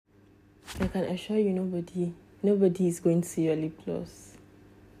I can assure you, nobody is going to see your lip gloss.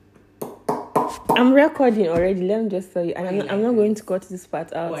 I'm recording already. Let me just tell you, and I'm not going to cut this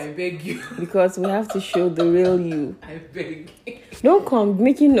part out. Oh, I beg you. Because we have to show the real you. I beg you. Don't come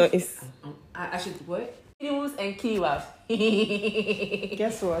making noise. I should what? News and keywords.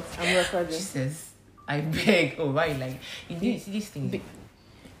 Guess what? I'm recording. Jesus, I beg. Oh, why? Like, you see this thing?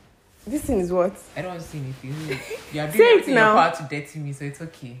 This thing is what? I don't want to see anything. You are doing Say it everything now. in your power to dirty me, so it's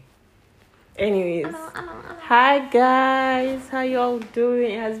okay. Anyways, hi guys, how y'all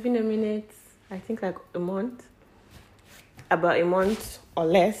doing? It has been a minute. I think like a month. About a month or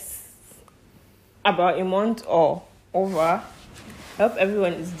less. About a month or over. I hope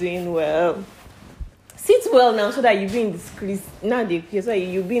everyone is doing well. Sit well now so that you be in the screen. Now so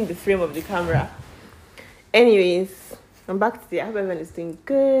you be in the frame of the camera. Anyways, I'm back today. I hope everyone is doing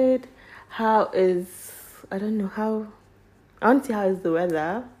good. I want to see how is the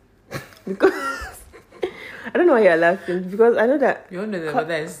weather. Because I don't know why you're laughing. Because I know that You know the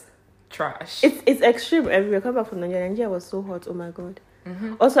weather is trash. it's extreme everywhere. Come back from Nigeria. Nigeria was so hot. Oh my god.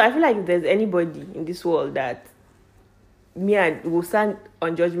 Mm-hmm. Also, I feel like if there's anybody in this world that me and will stand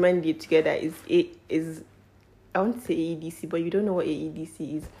on Judgment Day together is I want to say AEDC, but you don't know what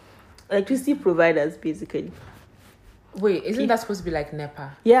AEDC is. Electricity providers, basically. Wait, isn't that supposed to be like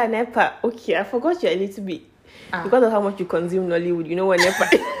NEPA? Yeah, NEPA. Okay, I forgot you're a little bit because of how much you consume Nollywood. You know what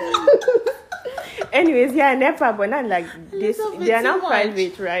NEPA is. Anyways, yeah, NEPA, but not like this. They are now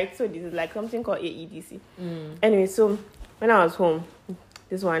private, right? So this is like something called AEDC. Anyway, so when I was home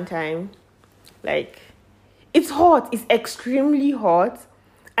this one time, like it's hot. It's extremely hot,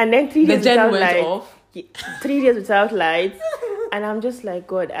 and then 3 days The gen without went light. off. 3 days without light, and I'm just like,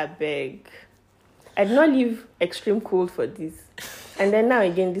 God, I beg. I did not leave extreme cold for this, and then now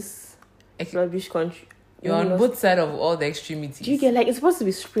again this rubbish country. You're on both sides of all the extremities. Do you get like it's supposed to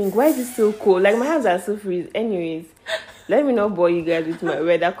be spring? Why is it still cold? Like my hands are so freeze. Anyways, let me not bore you guys with my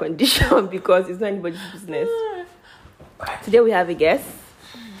weather condition because it's not anybody's business. Today we have a guest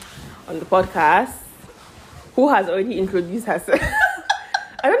on the podcast who has already introduced herself.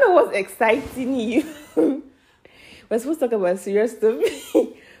 I don't know what's exciting you. We're supposed to talk about serious stuff,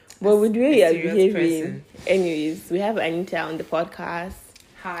 but with the way you are behaving. Anyways, we have Anita on the podcast.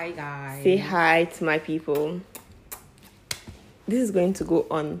 Hi guys. Say hi to my people. This is going to go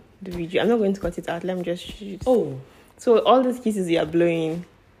on the video. I'm not going to cut it out. Let me just shoot. Oh. So all these kisses you are blowing.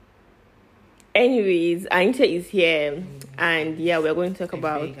 Anyways, Anita is here. And yeah, we're going to talk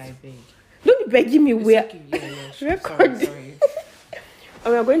about... I beg. Don't be begging me where... Okay. Yeah, Record. Sorry.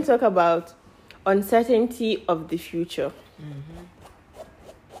 And we're going to talk about uncertainty of the future.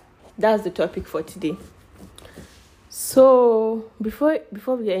 That's the topic for today. So, before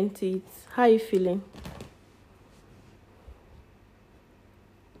we get into it, how are you feeling?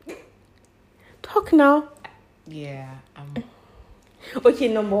 Talk now. Yeah. Okay,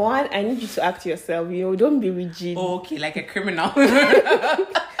 number one, I need you to act yourself. Don't be rigid. Oh, okay, like a criminal.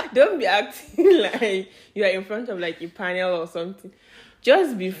 Don't be acting like you are in front of like a panel or something.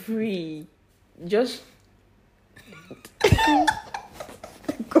 Just be free. Just...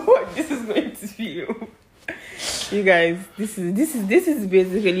 God, this is going to be you. You guys, this is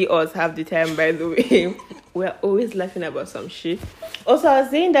basically us half the time, by the way. We're always laughing about some shit. Also, I was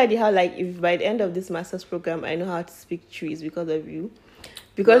saying that how like if by the end of this master's program I know how to speak trees because of you.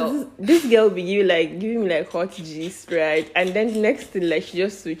 Because this girl will be giving me like hot gist, right? And then the next thing like she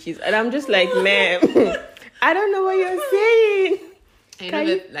just switches. And I'm just like, ma'am, I don't know what you're saying. I know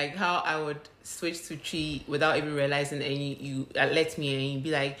that like how I would switch to tree without even realizing, and you let me and you'd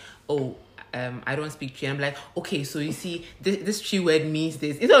be like, oh, I don't speak tree. I'm like, okay, so you see, this tree word means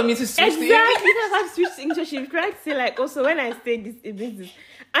this. It don't mean to switch exactly. to Exactly. That's how to switch to English. She tried to say like, also when I say this, it means this.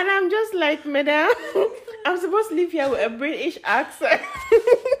 And I'm just like, madam, I'm supposed to live here with a British accent.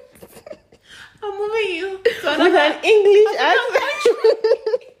 I'm moving you with an English accent.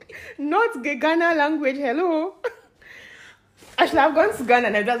 Not Ghana language. Hello. I should have gone to Ghana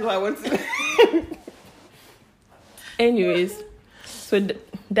and that's what I want to. Anyways, so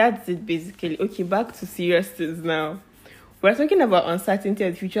that's it basically. Okay, back to serious things now. We're talking about uncertainty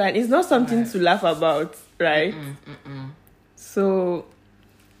of the future, and it's not something to laugh about, right? So,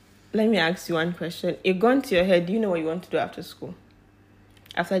 let me ask you one question. A gun to your head, do you know what you want to do after school?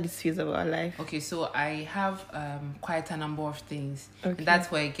 After this phase of our life? Okay, so I have quite a number of things. Okay. And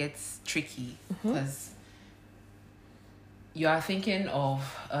that's where it gets tricky. Because you are thinking of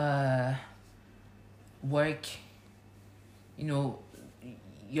work,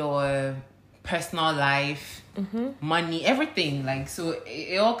 your personal life, money, everything. Like, so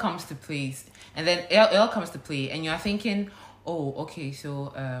it all comes to place. And then it all comes to play. And you're thinking, oh, okay,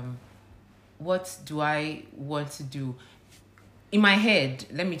 so what do I want to do? In my head,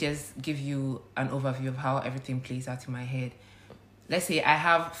 let me just give you an overview of how everything plays out in my head. Let's say I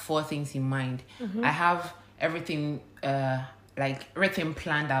have 4 things in mind. I have everything everything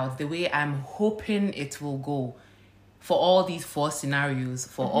planned out the way I'm hoping it will go for all these 4 scenarios,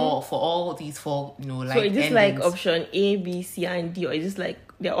 for all these 4, like, so is this endings. like option A, B, C, and D, or is this like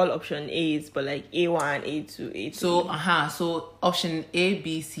they're all option A's, but like A1, A2, A3? So option A,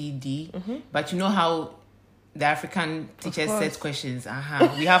 B, C, D. But you know how the African teachers set questions.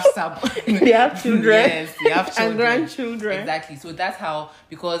 We have they have children. Yes, they have children and grandchildren. Exactly. So that's how,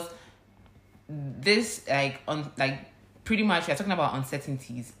 because this pretty much we're talking about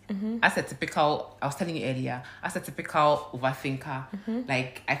uncertainties. As a typical, I was telling you earlier, as a typical overthinker,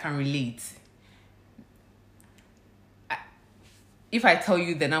 like, I can relate. If I tell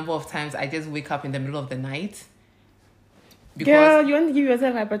you the number of times I just wake up in the middle of the night, because girl, you want to give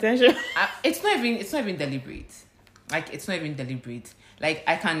yourself hypertension? It's not even deliberate. Like, it's not even deliberate. Like,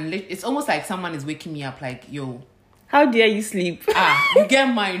 it's almost like someone is waking me up, like, yo, how dare you sleep? You get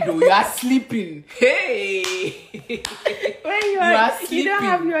mine though. You are sleeping. Hey. When you are sleeping, you don't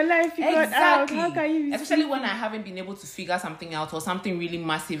have your life figured out. How can you be especially sleeping? when I haven't been able to figure something out, or something really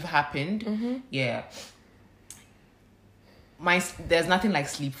massive happened. Yeah. There's nothing like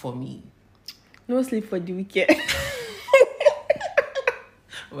sleep for me. No sleep for the weekend.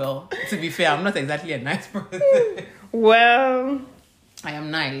 Well, to be fair, I'm not exactly a nice person. Well, I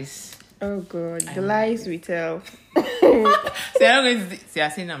am nice. Oh God, the lies we tell. So you're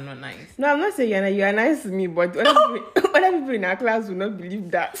saying I'm not nice. No, I'm not saying you are nice to me, but other people in our class will not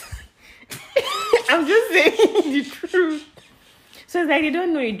believe that. I'm just saying the truth. So it's like, they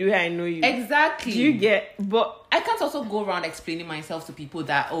don't know you do it, I know you. Exactly. Do you get? But I can't also go around explaining myself to people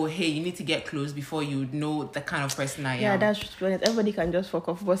that, oh, hey, you need to get close before you know the kind of person I am. Yeah, that's true. Everybody can just fuck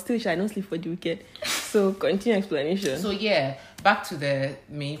off, but still, I don't sleep for the weekend. So continue explanation. So yeah, back to the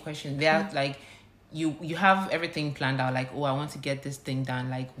main question. They are like, you have everything planned out. Like, oh, I want to get this thing done.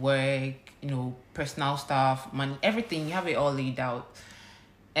 Like work, personal stuff, money, everything. You have it all laid out.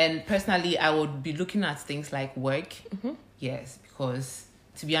 And personally, I would be looking at things like work. Yes, because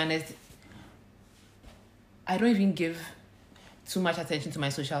to be honest, I don't even give too much attention to my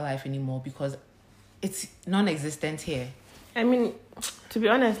social life anymore because it's non-existent here. I mean, to be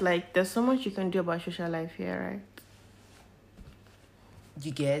honest, like, there's so much you can do about social life here, right?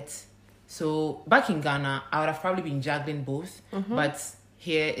 You get? So back in Ghana, I would have probably been juggling both, but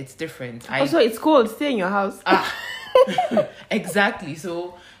here it's different. Also, it's cold. Stay in your house. Exactly.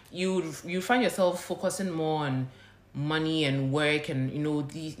 So you find yourself focusing more on money and work, and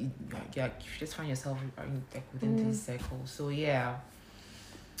these, you just find yourself within these circles. So yeah,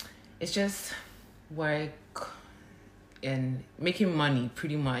 it's just work and making money,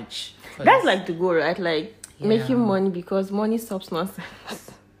 pretty much. That's like the goal, right? Like, making money, because money stops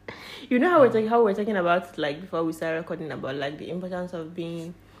nonsense. You know how we're talking about, like, before we started recording, about like the importance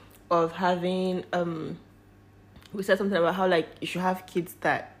of having we said something about how, like, you should have kids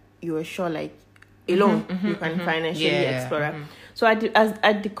that you are sure, like, alone you can financially explore. So at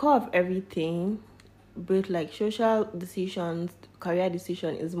the core of everything, both like social decisions, career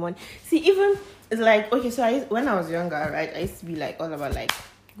decision, is money. See, even it's like, okay, so when I was younger, right, I used to be like all about like,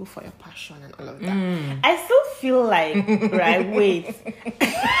 go for your passion and all of that. I still feel like, right, wait.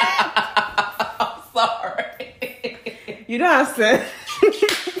 I'm sorry. You don't understand.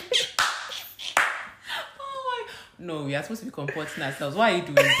 No, we are supposed to be comporting ourselves. Why are you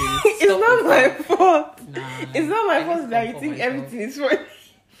doing this? It's not my fault. Nah, it's not my fault that you think everything is funny.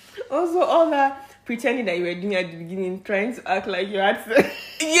 Also, all that pretending that you were doing at the beginning, trying to act like you had to.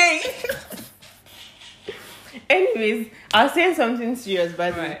 Yay! Anyways, I was saying something serious,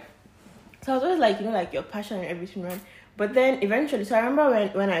 but right. So I was always like, like your passion and everything, right? But then eventually, so I remember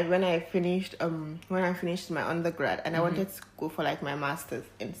when I finished my undergrad, and I wanted to go for like my master's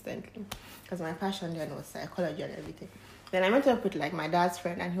instantly, because my passion then was psychology and everything. Then I met up with like my dad's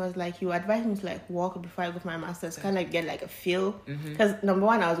friend, and he was like, he advised me to like walk before I go for my master's, kind of like get like a feel. Because number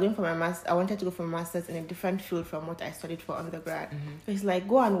one, I was going for my master. I wanted to go for my master's in a different field from what I studied for undergrad. So it's like,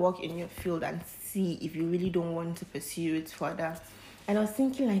 go and walk in your field and see if you really don't want to pursue it further. And I was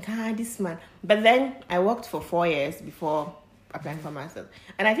thinking like, this man. But then I worked for 4 years before applying for master's,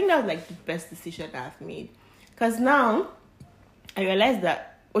 and I think that was like the best decision that I've made. Because now I realized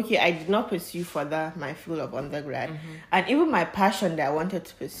that, okay, I did not pursue further my field of undergrad. And even my passion that I wanted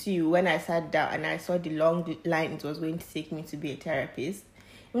to pursue, when I sat down and I saw the long line it was going to take me to be a therapist,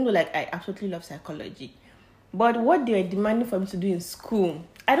 even though like I absolutely love psychology, but what they were demanding for me to do in school,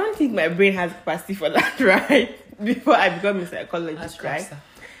 I don't think my brain has capacity for that, right? Before I become a psychologist, right?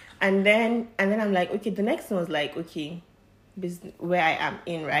 And then I'm like, okay, the next one was like, okay, where I am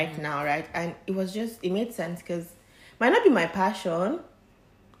in right now, right? And it made sense because might not be my passion,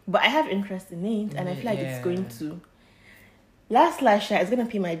 but I have interest in it, and I feel like it's going to last year, it's going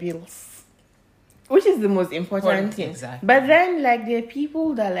to pay my bills, which is the most important thing. Exactly. But then, like, there are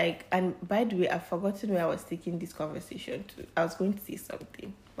people that, like, and by the way, I've forgotten where I was taking this conversation to. I was going to say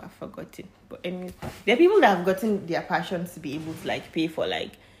something, but I've forgotten. But anyway, there are people that have gotten their passion to be able to, like, pay for,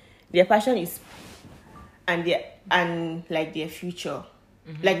 like, their passion is, and their future.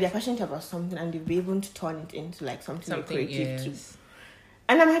 Like, they're passionate about something, and they'll be able to turn it into, like, something creative too.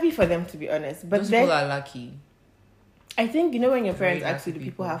 And I'm happy for them, to be honest. But those people are lucky. I think, when your parents ask you, do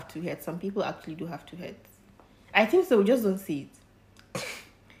people have two heads? Some people actually do have two heads. I think so. We just don't see it.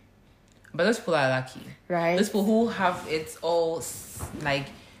 But those people are lucky. Right. Those people who have it all, like,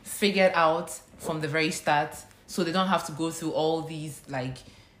 figured out from the very start. So they don't have to go through all these, like,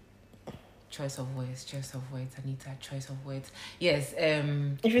 choice of words, Anita, choice of words. Yes.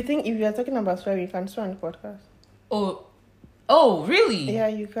 If you are talking about swearing, you can swear on the podcast. Oh, really? Yeah,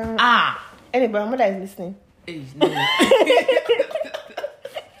 you can. Anyway, my mother is listening. No.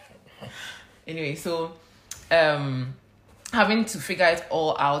 Anyway, so having to figure it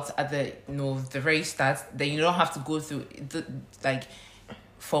all out at the the very start, then you don't have to go through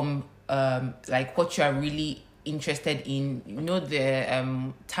from like what you are really interested in,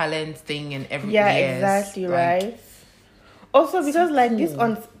 the talent thing and everything. Yeah, exactly, right. Also, because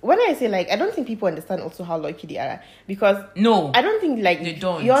when I say, like, I don't think people understand also how lucky they are, because I don't think, like, they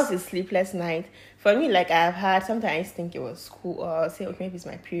don't. Yours is sleepless night. For me, like, I've had, sometimes I think it was school, or I'll say, okay, maybe it's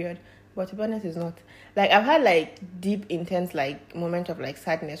my period, but to be honest, it's not. Like, I've had, like, deep, intense, like, moment of, like,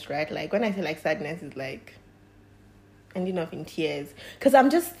 sadness, right? Like, when I say, like, sadness, is like ending up in tears, because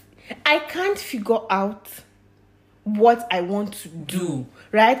I can't figure out what I want to do,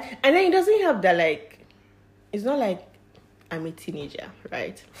 right? And then it doesn't have that, like, it's not like I'm a teenager,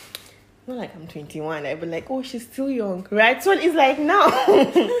 right? It's not like I'm 21. I'd be like, oh, she's still young, right? So it's like now,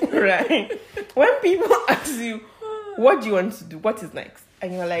 right? When people ask you, what do you want to do? What is next?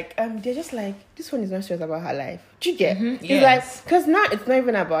 And you're like, they're just like, this one is not stressed about her life. Do you get? Mm-hmm. It's yes. like, because now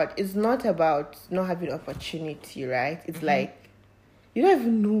it's not about not having opportunity, right? It's like, you don't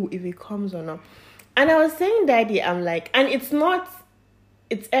even know if it comes or not. And I was saying that day, I'm like, and it's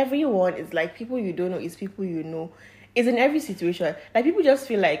everyone. It's like people you don't know, it's people you know. It's in every situation. Like, people just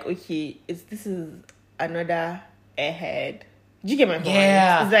feel like, okay, this is another airhead. Do you get my point?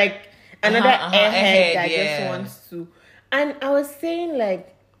 Yeah. It's like another airhead that just wants to. And I was saying,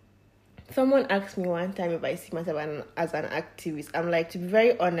 like, someone asked me one time if I see myself as an activist. I'm like, to be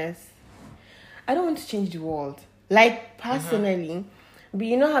very honest, I don't want to change the world. Like, personally. But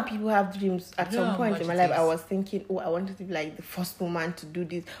you know how people have dreams. At some point in my life, I was thinking, I wanted to be like the first woman to do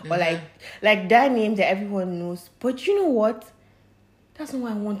this, or like that name that everyone knows. But you know what? That's not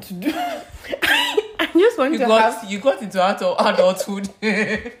what I want to do. I just want you got into adulthood.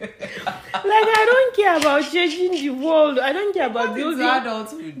 Like, I don't care about changing the world. I don't care about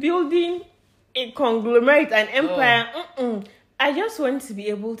building a conglomerate, an empire. I just want to be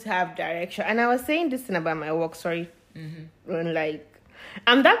able to have direction. And I was saying this thing about my work. Sorry, when, like,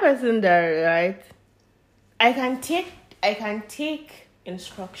 I'm that person that, right, I can take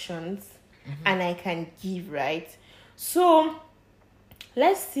instructions and I can give, right? So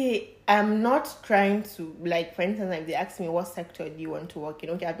let's say I'm not trying to, like, for instance, if they ask me what sector do you want to work in,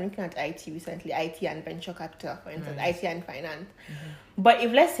 okay, I've been looking at IT recently, IT and venture capital, for instance, IT and finance. But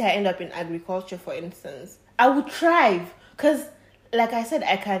if, let's say, I end up in agriculture, for instance, I would thrive, because, like I said,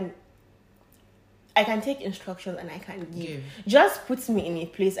 I can take instructions and I can give. Just put me in a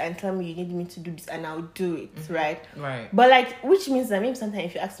place and tell me you need me to do this and I'll do it, right? Right. But, like, which means that maybe sometimes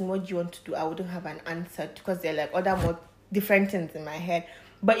if you ask me what do you want to do, I wouldn't have an answer, because there are, like, other more different things in my head.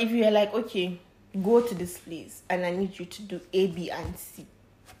 But if you're like, okay, go to this place and I need you to do A, B, and C,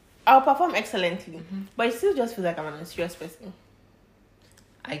 I'll perform excellently. But it still just feels like I'm an unserious person.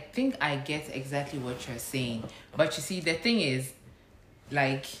 I think I get exactly what you're saying. But you see, the thing is,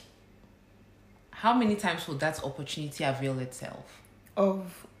 like, how many times will that opportunity avail itself?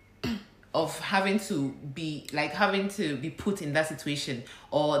 Of having to be put in that situation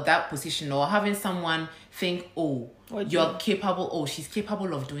or that position, or having someone think, you're capable, she's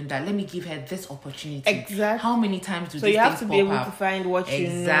capable of doing that, let me give her this opportunity. Exactly. How many times do these things pop up? So you have to be able to find what you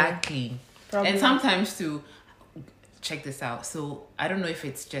know. Exactly. And sometimes to check this out. So I don't know if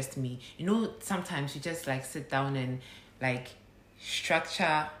it's just me. Sometimes you just, like, sit down and, like,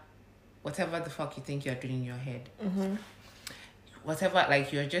 structure whatever the fuck you think you're doing in your head. Whatever,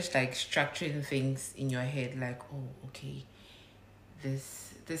 like, you're just, like, structuring things in your head, like, okay,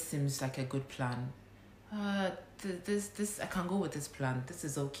 this this seems like a good plan. This I can go with this plan. This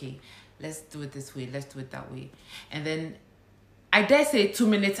is okay. Let's do it this way. Let's do it that way. And then I dare say 2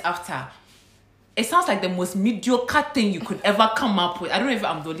 minutes after, it sounds like the most mediocre thing you could ever come up with. I don't know if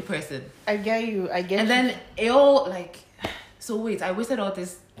I'm the only person. I get you. And then it all like, so wait, I wasted all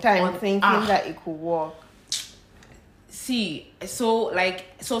this time thinking that it could work. See, so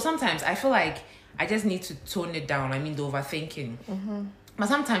sometimes I feel like I just need to tone it down. I mean, the overthinking. But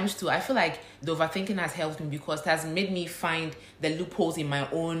sometimes too, I feel like the overthinking has helped me because it has made me find the loopholes in my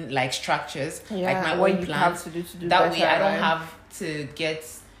own like structures, like my own plans. To do that way, I don't have to get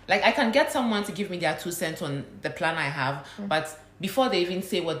like I can get someone to give me their 2 cents on the plan I have, but before they even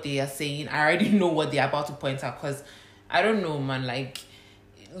say what they are saying, I already know what they're about to point out. Because I don't know, man. Like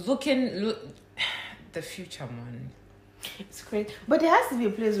look the future, man. It's great, but there has to be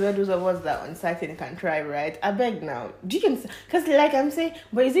a place where those of us that are uncertain can try, right? I beg now. Because like I'm saying,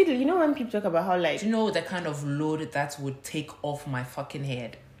 but is it, you know, when people talk about how like, do you know the kind of load that would take off my fucking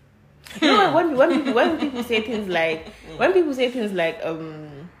head? You know, when people say things like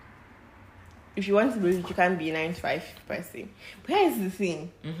if you want to be rich, you can't be a 9 to 5 person. But here's the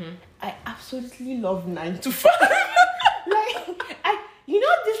thing, I absolutely love 9 to 5. You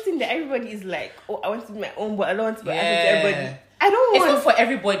know this thing that everybody is like, oh, I want to be my own, but I don't want to be everybody. I don't want. It's not for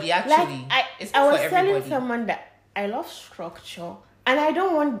everybody, actually. Like, I was telling someone that I love structure, and I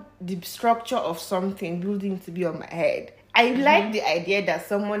don't want the structure of something building to be on my head. I like the idea that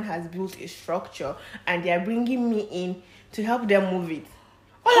someone has built a structure and they are bringing me in to help them move it.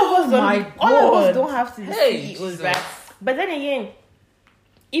 All of us don't have to be CEOs, right? But then again,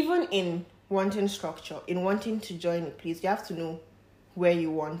 even in wanting structure, in wanting to join a place, you have to know where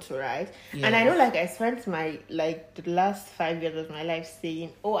you want to, right? Yes. And I know, like, I spent the last 5 years of my life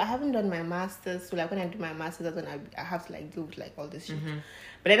saying, oh, I haven't done my master's, so like when I do my master's, that's when I have to like deal with like all this shit.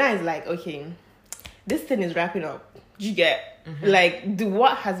 But then I was like, okay, this thing is wrapping up. You get like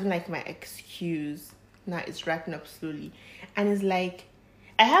what has been like my excuse now it's wrapping up slowly, and it's like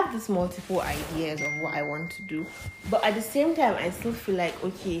I have this multiple ideas of what I want to do, but at the same time I still feel like,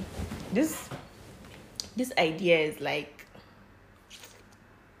 okay, this idea is like,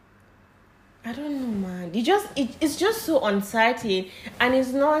 I don't know, man. It's just so uncertain, and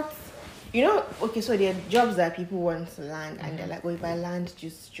it's not, you know. Okay, so there are jobs that people want to land, and they're like, "Well, if I land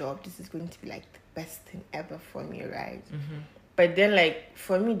this job, this is going to be like the best thing ever for me, right?" But then, like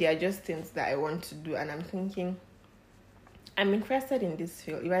for me, there are just things that I want to do, and I'm thinking, I'm interested in this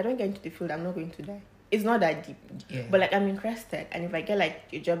field. If I don't get into the field, I'm not going to die. It's not that deep, but like I'm interested, and if I get like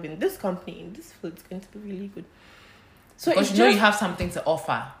a job in this company in this field, it's going to be really good. So because you have something to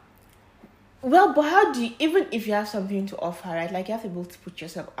offer. Well, but how do you, even if you have something to offer, right? Like you have to be able to put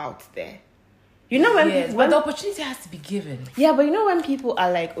yourself out there. You know when the opportunity has to be given. Yeah, but you know when people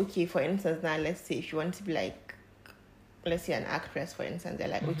are like, okay, for instance, now let's say if you want to be like, let's say an actress, for instance, they're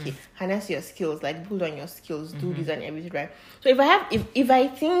like, okay, harness your skills, like build on your skills, do this and everything, right? So if I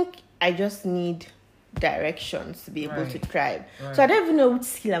think I just need directions to be able to thrive, so I don't even know which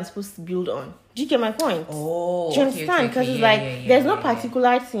skill I'm supposed to build on. Do you get my point? Oh, do you understand? Because it's like there's no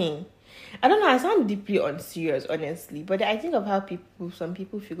particular thing. I don't know. I sound deeply unserious, honestly, but I think of how some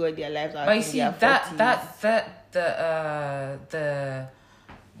people figure their lives out. But you see, the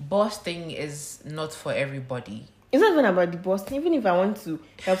boss thing is not for everybody. It's not even about the boss. Even if I want to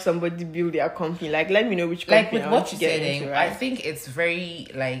help somebody build their company, like let me know which company. Like with what you said, right? I think it's very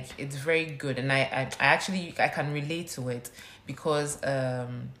good, and I actually can relate to it because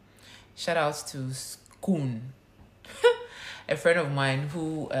shout outs to Skoon, a friend of mine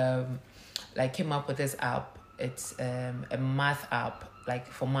who came up with this app. It's a math app, like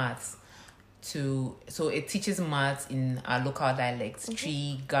for maths. So it teaches maths in our local dialects.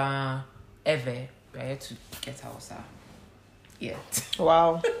 Tree, Ga, Eve. Right, to get Hausa. Yeah.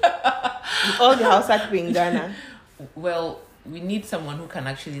 Wow. All the Hausa people in Ghana. Well, we need someone who can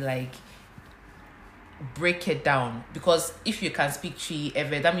actually break it down, because if you can speak Tree,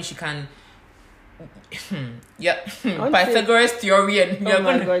 Eve, that means you can. Yeah, Pythagoras theory, and oh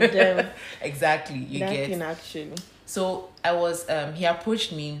my god, damn. Exactly, you that get. Thing actually. So I was he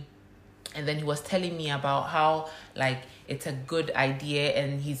approached me, and then he was telling me about how it's a good idea,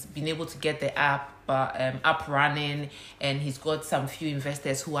 and he's been able to get the app running, and he's got some few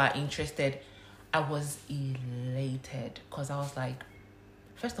investors who are interested. I was elated because I was like,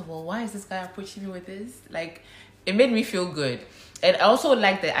 first of all, why is this guy approaching me with this? It made me feel good, and I also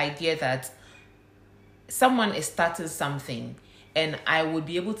like the idea that someone is starting something and I would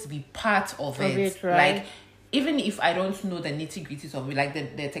be able to be part of it, right? Even if I don't know the nitty-gritties of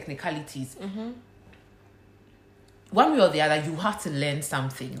it, the technicalities. one way or the other, you have to learn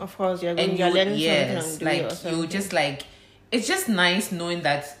something. Of course, you're learning something on the way or something. You just like, it's just nice knowing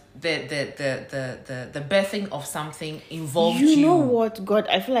that the birthing of something involves you. You know what, God,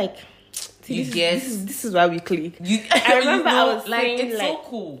 I feel like this is why we click. I remember I was like, saying, it's like, so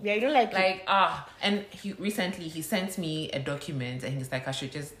cool. Yeah, you know, like and he recently sent me a document and he's like, I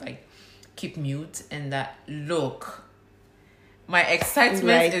should just like keep mute, and that look, my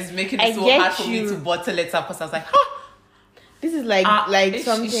excitement is making it so hard for me to bottle it up, because I was like, this is like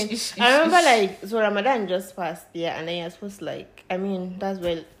something. I remember like, so Ramadan just passed, yeah, and then you're supposed to like, I mean, that's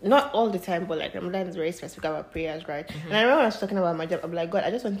well, not all the time, but like Ramadan is very specific about prayers, right? Mm-hmm. And I remember when I was talking about my job, I'm like, God,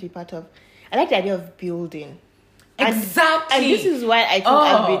 I just want to be part of, I like the idea of building. Exactly. And this is why I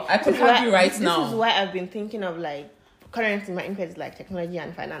think I could have you right now. This is why I've been thinking of like, currently my interest is like technology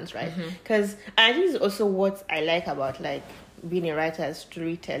and finance, right? Because I think it's also what I like about like being a writer is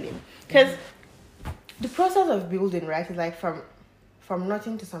storytelling. Because the process of building, right, is like from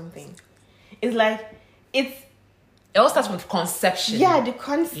nothing to something. It's like it all starts with conception. Yeah, the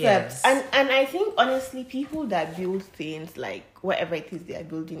concept. Yes. And I think honestly, people that build things, like whatever it is they are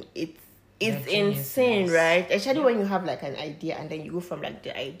building, it's insane, right? Especially when you have like an idea and then you go from like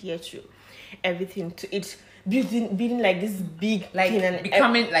the idea to everything to it building like this big like thing and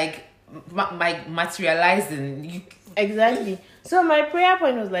becoming like materializing. Exactly. So my prayer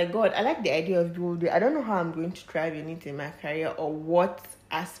point was like, God, I like the idea of building. I don't know how I'm going to thrive in it in my career or what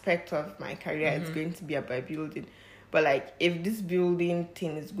aspect of my career is going to be about building. But like, if this building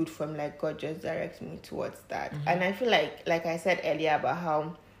thing is good for me, like God just directs me towards that. And I feel like I said earlier about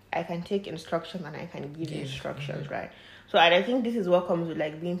how I can take instructions and I can give instructions, right? So I think this is what comes with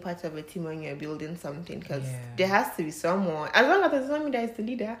like being part of a team when you're building something, because there has to be someone. As long as there's someone that is the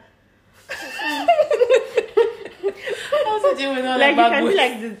leader. Like you can be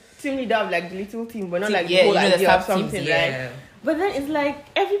like the team leader of like the little team, but not like the whole idea of something, right? But then it's like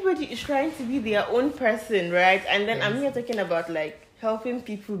everybody is trying to be their own person, right? And then I'm here talking about like helping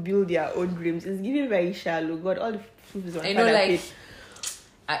people build their own dreams. It's giving very shallow. God, all the food is on fire.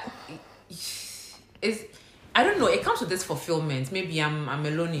 I don't know. It comes with this fulfillment. Maybe I'm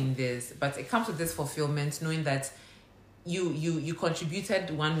alone in this, but it comes with this fulfillment, knowing that you contributed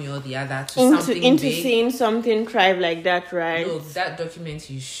one way or the other to something into big. Seeing something thrive like that, right? No, that document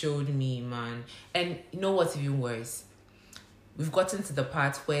you showed me, man. And you know what's even worse? We've gotten to the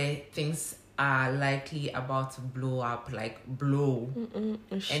part where things are likely about to blow up, like blow.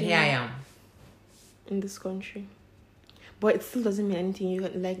 And here I am in this country. But it still doesn't mean anything. You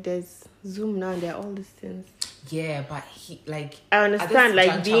like, there's Zoom now, there are all these things. Yeah, but I understand,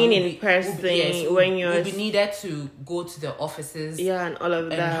 like being in person when you'll be needed to go to the offices, and all of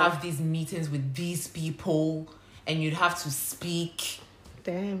that, and have these meetings with these people, and you'd have to speak.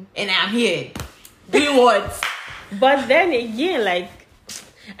 Damn. And I'm here doing what? But then again, like,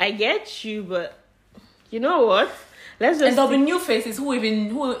 I get you, but you know what? And there'll be new faces who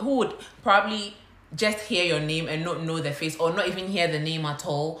would probably just hear your name and not know the face, or not even hear the name at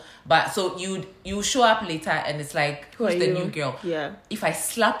all. But so you show up later and it's like, who's the new girl? Yeah. If I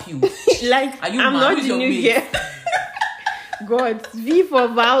slap you, like, are you I'm not the new girl. God, V for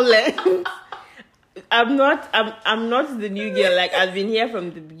violence. I'm not the new girl. Like, I've been here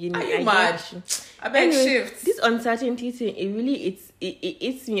from the beginning. Are you mad? I beg shift. This uncertainty thing, it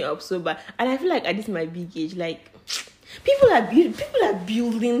eats me up so bad. And I feel like at this my big age, like, people are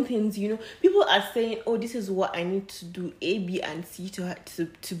building things, you know. People are saying, oh, this is what I need to do, A, B, and C to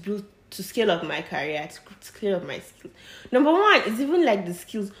build, to scale up my career, to scale up my skills. Number one, it's even like the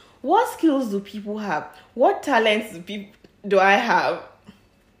skills. What skills do people have? What talents do I have?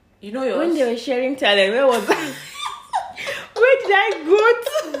 You know yours. When they were sharing talent, where was I? Where did I go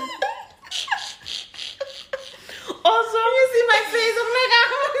to? Also, you see my face, I'm like,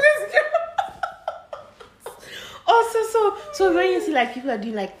 I'm this girl. Also, so when you see like people are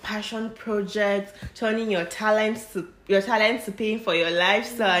doing like passion projects, turning your talents to paying for your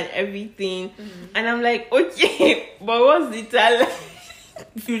lifestyle and everything, and I'm like, okay, but what's the talent?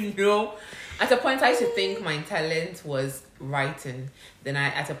 You know, at a point I used to think my talent was writing. Then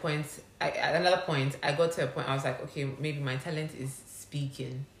at another point I got to a point I was like, okay, maybe my talent is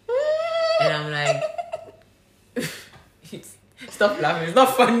speaking, and I'm like. Stop laughing, it's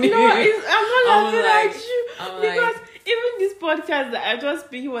not funny. No, I'm not laughing at you. Because even this podcast that I just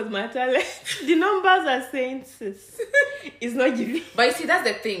speaking was my talent. The numbers are saying, sis, it's not giving. But you see, that's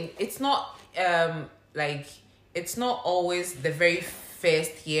the thing. It's not like, it's not always the very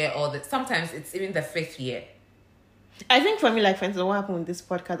first year, or sometimes it's even the fifth year. I think for me, like, for instance, what happened with this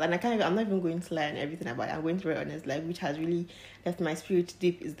podcast, and I'm not even going to lie on everything about it. I'm going to be honest, like, which has really left my spirit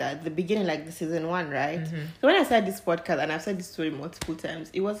deep is that the beginning, like, the season 1, right? Mm-hmm. So when I started this podcast, and I've said this story multiple times,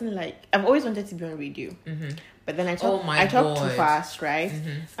 it wasn't like, I've always wanted to be on radio. Mm-hmm. But then I talk too fast, right?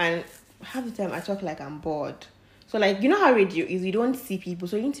 Mm-hmm. And half the time I talk like I'm bored. So, like, you know how radio is, you don't see people,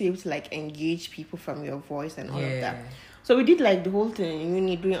 so you need to be able to, like, engage people from your voice and all of that. So we did, like, the whole thing in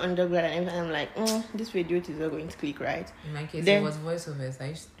uni, doing undergrad and everything. I'm like, this radio is not going to click, right? In my case, it was voiceovers. I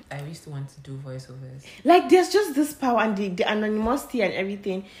used to want to do voiceovers. Like, there's just this power and the anonymity and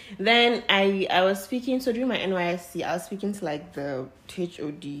everything. Then I was speaking, so during my NYSC, I was speaking to, like, the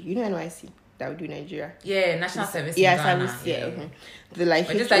HOD. You know NYSC? That would do Nigeria. Yeah, National Service in Ghana. Service, yeah. Mm-hmm. The, like,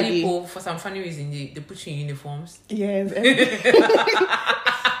 but just that people, for some funny reason, they put you in uniforms. Yes.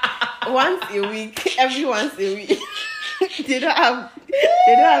 Once a week. Every once a week. They don't have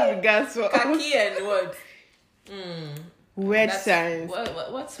the gas for khaki and what? Weird signs.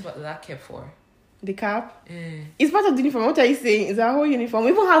 What's that kept for? The cap? It's part of the uniform. What are you saying? It's our whole uniform.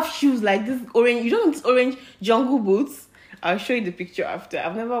 We even have shoes like this orange. You don't know this orange jungle boots? I'll show you the picture after.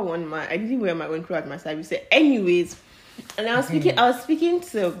 I've never worn mine. I didn't wear my own throughout my service. Anyways, and I was speaking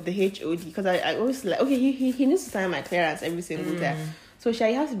to the HOD because I always like, okay, he needs to sign my clearance every single time. So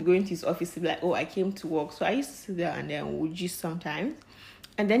she has to be going to his office to be like, oh, I came to work. So I used to sit there and then would just sometimes.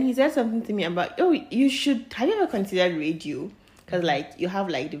 And then he said something to me about, have you ever considered radio? Because, like, you have,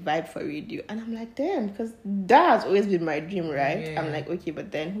 like, the vibe for radio. And I'm like, damn, because that has always been my dream, right? Yeah. I'm like, okay,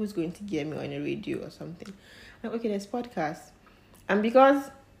 but then who's going to get me on a radio or something? I'm like, okay, there's podcasts. And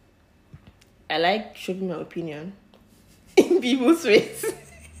because I like showing my opinion in people's faces.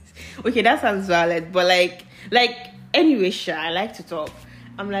 Okay, that sounds valid, but, like, anyway, I like to talk.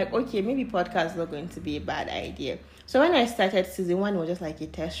 I'm like, okay, maybe podcast is not going to be a bad idea. So when I started season 1, it was just like a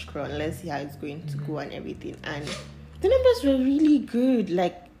test run. Let's see how it's going to go and everything. And the numbers were really good.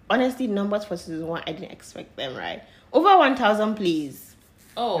 Like, honestly, numbers for season 1, I didn't expect them, right? Over 1,000 plays.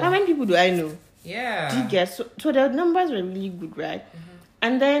 Oh. How many people do I know? Yeah. Do you get? So the numbers were really good, right? Mm-hmm.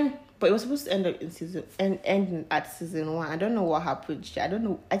 And then, but it was supposed to end up end at season 1. I don't know what happened. I don't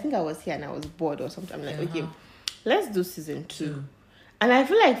know. I think I was here and I was bored or something. I'm like, okay, let's do season 2. And I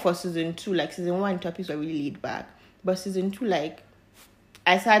feel like for season 2, like season 1 topics were really laid back. But season 2, like,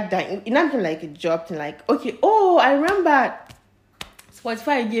 I sat down. It not like it dropped and like, okay, I remember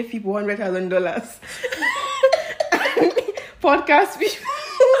Spotify gave people $100,000. Podcast people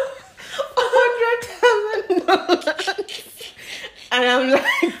 $100,000. And I'm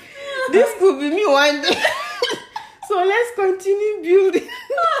like, this could be me one day. So let's continue building.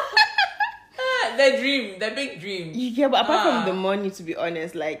 The big dream. Yeah, but apart from the money, to be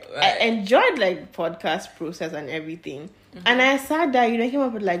honest, like, I enjoyed, like, podcast process and everything. Mm-hmm. And I sat there, came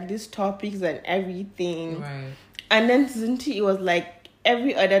up with, like, these topics and everything. Right. And then season 2, it was, like,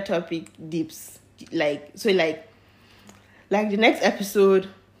 every other topic dips. Like, so, like the next episode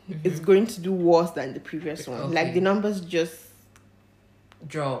is going to do worse than the previous one. Okay. Like, the numbers just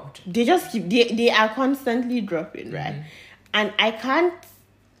dropped. They just they are constantly dropping, right? Mm-hmm. And I can't,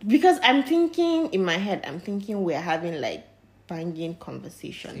 because I'm thinking we're having, like, banging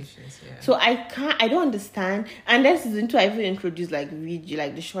conversations. Yeah. So I don't understand. And then season 2, I even introduced, like, video,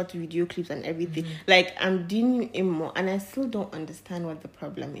 like the short video clips and everything. Mm-hmm. Like, I'm doing it more, and I still don't understand what the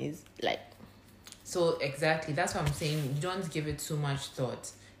problem is. Like, so exactly, that's what I'm saying. You don't give it too much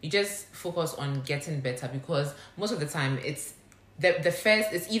thought. You just focus on getting better, because most of the time it's the first,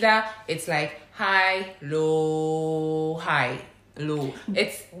 it's like high, low, high, low.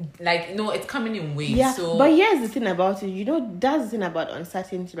 It's like, it's coming in waves. Yeah, so, but here's the thing about it. That's the thing about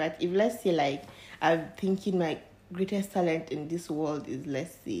uncertainty, right? If, let's say, like, I'm thinking my greatest talent in this world is,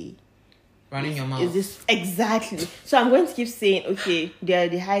 let's say, running your mouth. Is this exactly? So I'm going to keep saying, okay, there are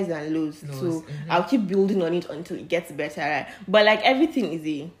the highs and lows. So I'll keep building on it until it gets better, right? But, like, everything is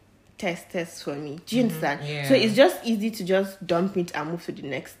a test for me. Do you understand? Yeah. So it's just easy to just dump it and move to the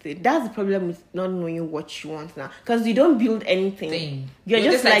next thing. That's the problem with not knowing what you want now, because you don't build anything. You're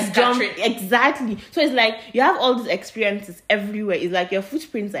just like jump. Exactly. So it's like you have all these experiences everywhere. It's like your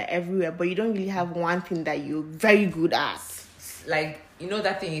footprints are everywhere, but you don't really have one thing that you're very good at. Like,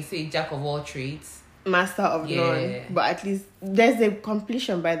 that thing you say, jack of all trades, master of none. But at least there's a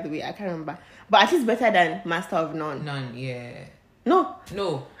completion, by the way. I can't remember, but at least better than master of none. None. Yeah. No.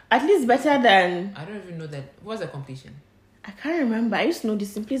 At least better than... I don't even know that. What's the completion? I can't remember. I used to know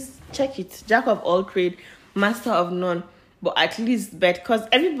this. Please check it. Jack of all trade, master of none. But at least better. Because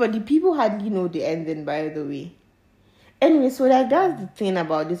people hardly know the ending, by the way. Anyway, so, like, that's the thing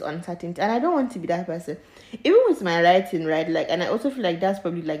about this uncertainty. And I don't want to be that person. Even with my writing, right? Like, and I also feel like that's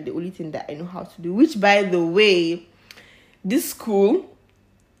probably, like, the only thing that I know how to do. Which, by the way, this school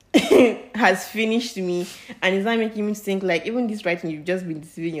has finished me, and it's not making me think like even this writing, you've just been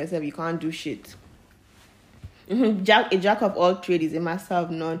deceiving yourself. You can't do shit. A jack of all trades is a master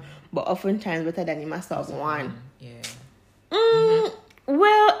of none, but oftentimes better than a master of one. Yeah.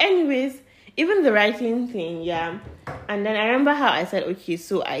 Well, anyways, even the writing thing, yeah. And then I remember how I said, okay,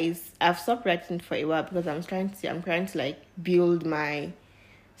 so I've stopped writing for a while because I'm trying to like build my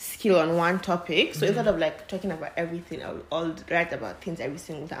skill on one topic. So instead of like talking about everything, I'll write about things every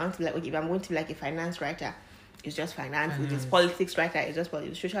single time. I want to be like, okay, if I'm going to be like a finance writer, it's just finance. If it's politics writer, it's just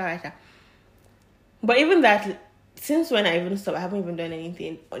politics. Social writer. But even that, since when I even stopped, I haven't even done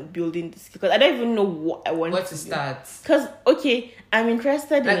anything on building this skill because I don't even know what I want to start. Because okay, I'm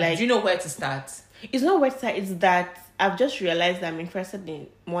interested in like. Do you know where to start? It's not where to start. It's that I've just realized that I'm interested in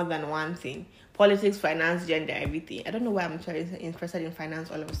more than one thing: politics, finance, gender, everything. I don't know why I'm interested in finance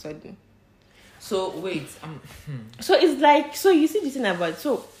all of a sudden. So wait, So it's like, so you see this thing about,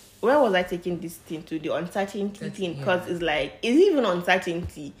 so where was I taking this thing to, the uncertainty thing? Because it's like, it's even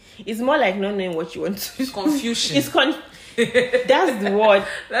uncertainty. It's more like not knowing what you want to do. Confusion. That's the word.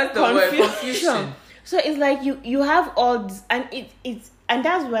 That's the word, confusion. So it's like you have all this, and and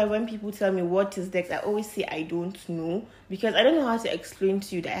that's why when people tell me what is next, I always say I don't know, because I don't know how to explain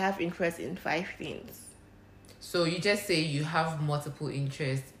to you that I have interest in 5 things. So you just say you have multiple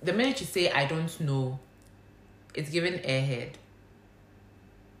interests. The minute you say I don't know, it's given airhead.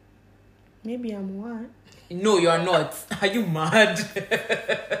 Maybe I'm one. No, you're not. Are you mad?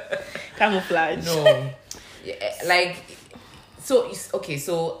 Camouflage. No. Like, so, okay,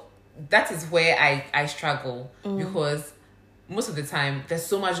 so that is where I struggle because most of the time there's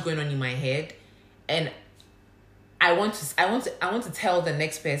so much going on in my head, and I want to tell the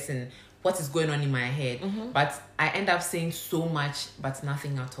next person what is going on in my head, but I end up saying so much but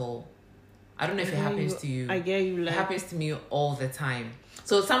nothing at all. I don't know if it happens to you. I get you. Like, it happens to me all the time.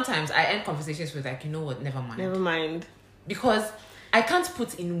 So sometimes I end conversations with like, you know what, never mind. Because I can't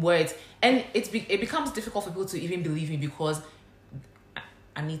put in words, and it becomes difficult for people to even believe me because,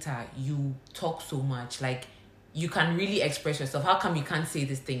 Anita, you talk so much. Like, you can really express yourself. How come you can't say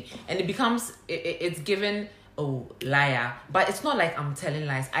this thing? And it becomes, it's given, oh, liar. But it's not like I'm telling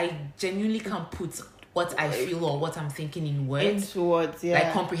lies. I genuinely can't put what I feel or what I'm thinking in words. Into words, yeah.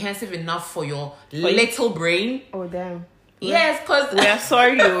 Like, comprehensive enough for your little brain. Oh, damn. Yes, because... We are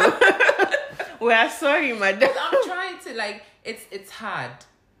sorry, we are sorry, madam. I'm trying to, like, it's hard.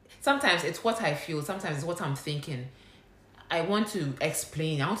 Sometimes it's what I feel. Sometimes it's what I'm thinking. I want to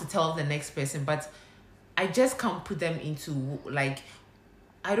explain. I want to tell the next person, but I just can't put them into, like,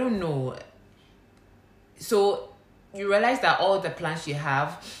 I don't know. So you realize that all the plans you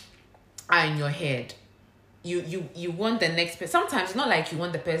have are in your head. You want the next person. Sometimes it's not like you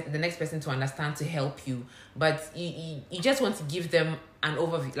want the next person to understand, to help you, but you just want to give them an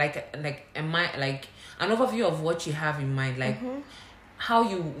overview, like an overview of what you have in mind, like how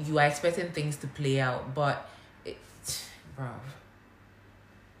you are expecting things to play out. But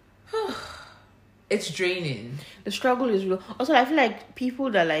it's draining. The struggle is real. Also, I feel like people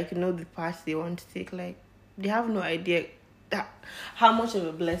that like know the path they want to take, like they have no idea how much of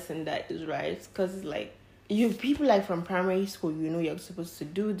a blessing that is, right? Because it's like, people like from primary school, you know, you're supposed to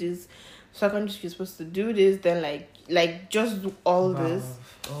do this. Secondary school, you're supposed to do this. Then like just do all this,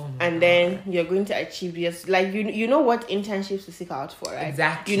 and then you're going to achieve this. Like you know what internships to seek out for, right?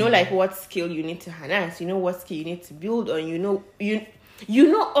 Exactly. You know like what skill you need to harness. You know what skill you need to build on. You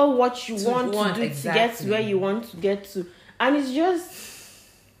know all what you want to do to get to where you want to get to, and it's just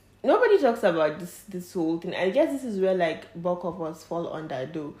nobody talks about this whole thing. I guess this is where like bulk of us fall under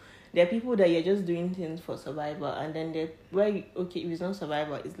though. There are people that you're just doing things for survival, and then if it's not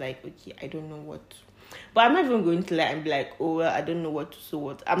survival, it's like, okay, I don't know what to. But I'm not even going to lie and be like, oh, well, I don't know what to, so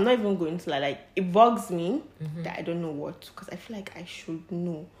what. I'm not even going to lie. Like, it bugs me that I don't know what to, because I feel like I should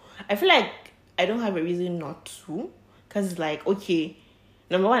know. I feel like I don't have a reason not to, because it's like, okay,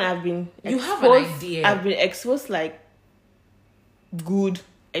 number one, I've been exposed. You have an idea. I've been exposed, like, good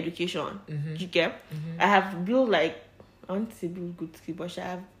education. You get? I have built, like, I want to say build good skill, but I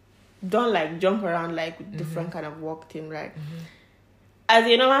have done like jump around like with different kind of work thing, right? As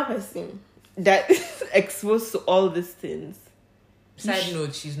a normal person that is exposed to all these things. Side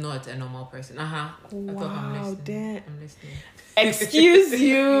note, she's not a normal person. Wow, I'm listening. Excuse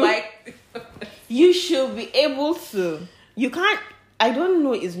you. Like, you should be able to. You can't. I don't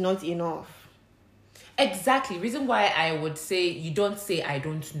know is not enough. Exactly. Reason why I would say you don't say I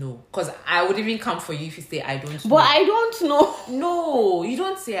don't know, because I would even come for you if you say I don't know. But I don't know. No, you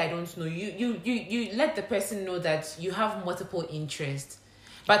don't say I don't know. You let the person know that you have multiple interests.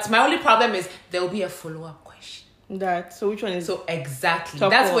 But my only problem is there will be a follow-up question. That. So which one is? So exactly.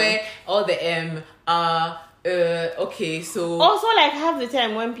 Top That's one. where all the okay, so Also, like, half the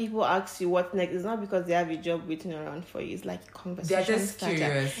time when people ask you what next, it's not because they have a job waiting around for you. It's like a conversation. they're just starter.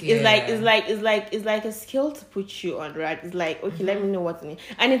 curious. It's like a skill to put you on, right? It's like, okay, let me know what's in it.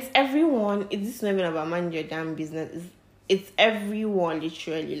 And it's everyone. It's just not even about mind your damn business. It's everyone,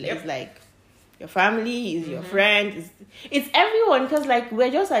 literally. Like, Yep. It's like your family, is your friend. It's everyone, because like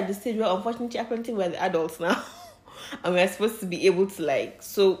we're just at the stage where unfortunately apparently we're the adults now. And we're supposed to be able to like,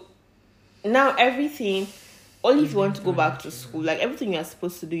 so now everything, only if you want to go back to school, like everything you're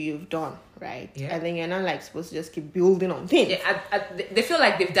supposed to do, you've done, right? Yeah. And then you're not like supposed to just keep building on things. yeah, they feel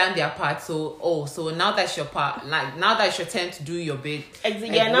like they've done their part. So now that's your part. Like now that's your turn to do your bit. Like,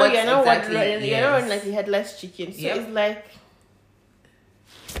 You're not like the headless chicken. So Yep. it's like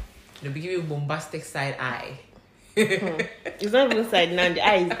They'll be giving you bombastic side eye. it's not even side now. The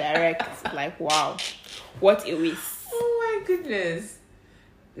eye is direct. It's like, wow, what a waste. Oh my goodness.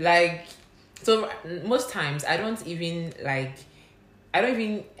 Like, so most times I don't even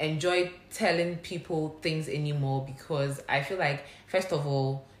enjoy telling people things anymore, because I feel like, first of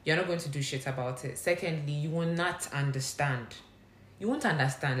all, you're not going to do shit about it. Secondly, you will not understand. You won't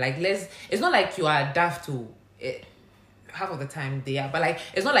understand. Like, it's not like you are daft to it. Half of the time they are, but like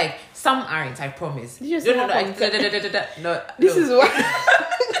it's not like some aren't. I promise. No. This This is what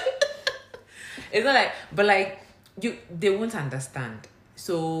It's not like, but like they won't understand.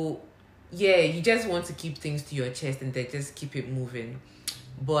 So yeah, you just want to keep things to your chest and then just keep it moving.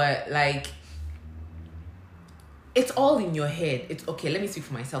 But like, it's all in your head. It's okay. Let me speak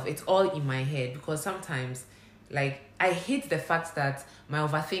for myself. It's all in my head, because sometimes, like, I hate the fact that my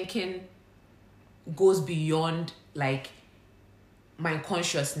overthinking goes beyond like my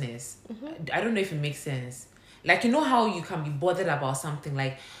consciousness. I don't know if it makes sense. Like, you know how you can be bothered about something,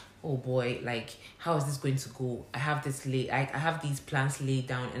 like, oh boy, like, how is this going to go? I have these plans laid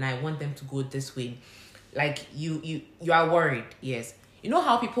down and I want them to go this way. Like, you are worried. Yes. You know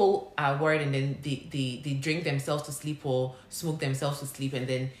how people are worried and then they drink themselves to sleep or smoke themselves to sleep, and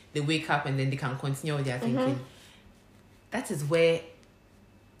then they wake up and then they can continue with their thinking. That is where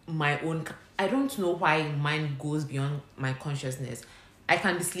I don't know why mine goes beyond my consciousness. I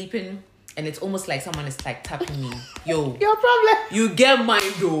can be sleeping and it's almost like someone is like tapping me. Yo, your problem. you get mine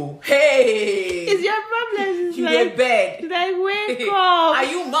though. Hey, It's your problem. It's you like, get bed. it's like, wake up. Are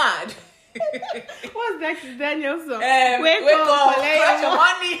you mad? What's next to Daniel's song? Wake up, collect your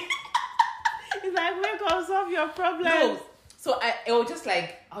money. It's like, wake up, solve your problems. No. So I'll just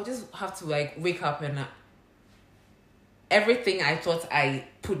have to like wake up and everything I thought I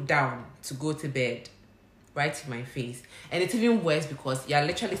put down to go to bed, right in my face. And it's even worse because you're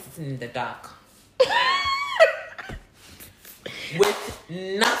literally sitting in the dark with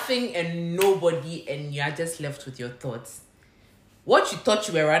nothing and nobody, and you're just left with your thoughts. What you thought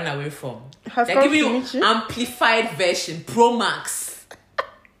you were running away from, Has they're come giving to you meet you? amplified version, Pro Max,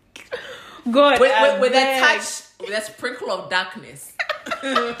 God, with a touch, with a sprinkle of darkness.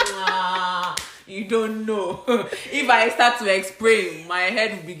 You don't know. If I start to explain, my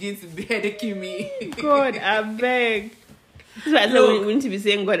head will begin to be headaching me. God, I beg. So I thought we need to be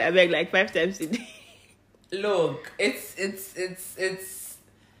saying God, I beg like 5 times a day. Look, it's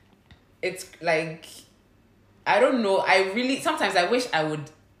like, I don't know. Sometimes I wish I would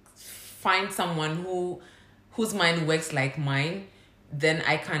find someone whose mind works like mine. Then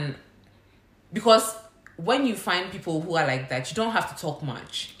I can, because when you find people who are like that, you don't have to talk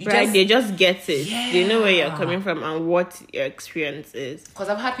much. They just get it. Yeah. They know where you're coming from and what your experience is. Because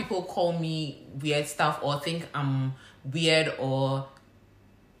I've had people call me weird stuff or think I'm weird or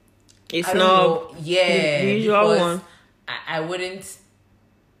It's I don't not know. Yeah, the usual because one.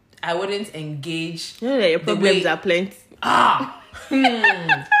 I wouldn't engage. You know that your the problems way- are plenty. I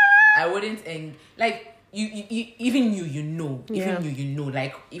wouldn't like you even you know Yeah.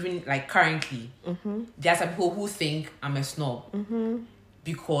 like even like currently there are some people who think I'm a snob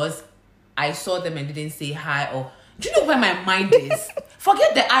because I saw them and didn't say hi, or do you know where my mind is?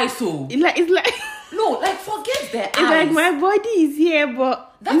 Forget the eyes, so It's like no, like forget the it's eyes. like my body is here,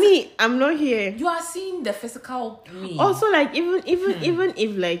 but I'm not here. You are seeing the physical me. Also, like even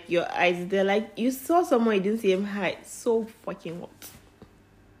if like your eyes, they're like you saw someone you didn't see him high, so fucking what?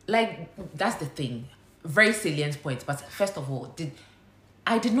 Like, that's the thing. Very salient point. But first of all,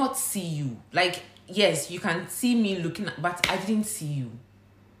 I did not see you. Like, yes, you can see me looking, but I didn't see you.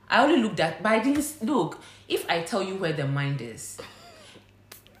 I only looked at, but I didn't look. If I tell you where the mind is,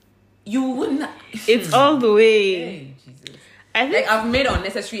 you wouldn't. It's all the way. Hey, Jesus. I think Like, I've made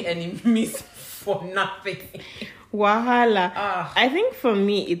unnecessary enemies for nothing. Wahala. Ah. I think for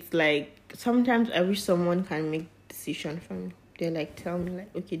me, it's like sometimes I wish someone can make decision for me. They like tell me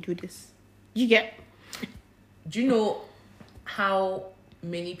like, okay, do this. You get? Do you know how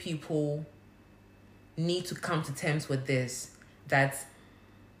many people need to come to terms with this? That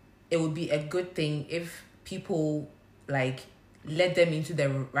it would be a good thing if people like led them into the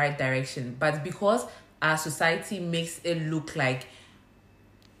right direction, but because our society makes it look like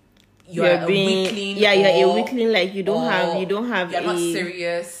you're a weakling, you're a weakling, like you don't have you're not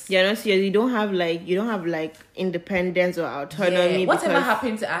serious, you're not serious, you don't have like independence or autonomy. Whatever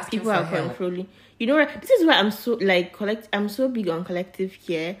happened to asking people for are help? controlling, you know. This is why I'm so like I'm so big on collective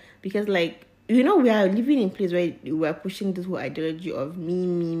care, because like, you know, we are living in a place where we're pushing this whole ideology of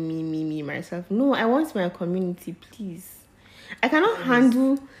me, myself. No, I want my community, please. I cannot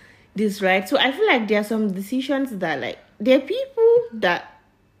handle this, right? So I feel like there are some decisions that, like, there are people that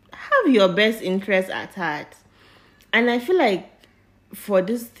have your best interests at heart. And I feel like for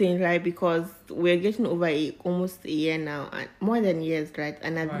this thing, right, because we're getting over almost a year now, and more than years, right?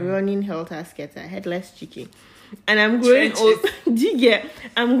 And I've been running helter skelter, headless chicken. And I'm growing old. Do you get?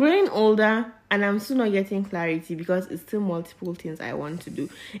 I'm growing older, and I'm still not getting clarity, because it's still multiple things I want to do.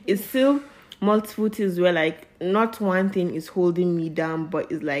 It's still multiple things where like not one thing is holding me down,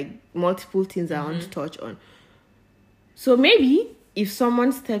 but it's like multiple things I want to touch on. So maybe if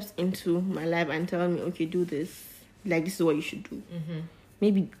someone steps into my life and tell me, okay, do this, like this is what you should do,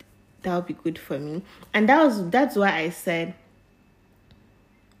 maybe that would be good for me. And that's why I said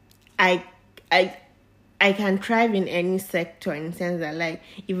I can thrive in any sector, in the sense that, like,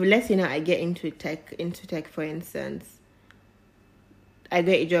 if let's say now I get into tech for instance, I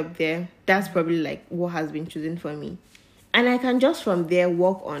get a job there, that's probably like what has been chosen for me, and I can just from there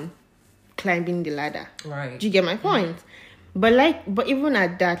work on climbing the ladder. Right? Do you get my point? But even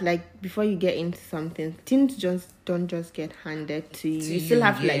at that, like, before you get into something, things don't just get handed to you. You still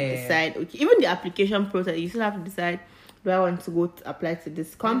have to like decide. Okay, even the application process, you still have to decide: do I want to go to apply to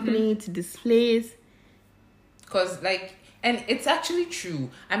this company, to this place? Because like, and it's actually true.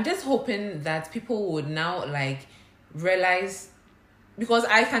 I'm just hoping that people would now like realize, because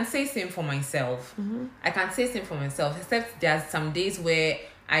I can say same for myself. Except there are some days where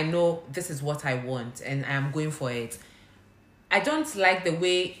I know this is what I want and I am going for it. I don't like the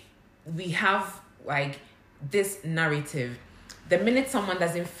way we have like this narrative. The minute someone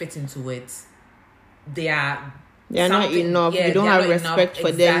doesn't fit into it, they are not enough. You don't have respect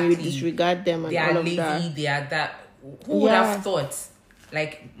for them. You disregard them, and they all are of lazy. that. They are that. Who would have thought?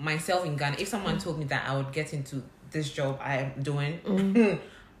 Like myself in Ghana, if someone told me that I would get into this job I am doing,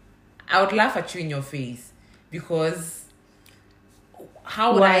 I would laugh at you in your face, because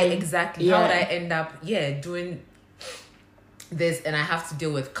how would I end up doing this, and I have to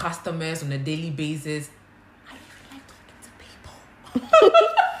deal with customers on a daily basis. I don't even like talking to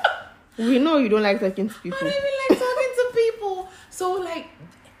people. We know you don't like talking to people. I don't even like talking to people. So like,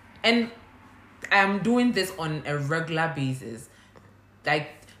 and I'm doing this on a regular basis, like,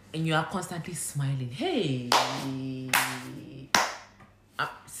 and you are constantly smiling. Hey,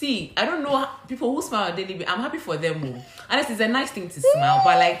 see, I don't know people who smile on a daily basis. I'm happy for them all. Honestly, it's a nice thing to smile,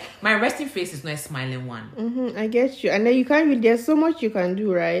 but like my resting face is not a smiling one. I get you, and then you can't. There's so much you can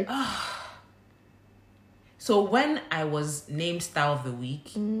do, right? So when I was named Star of the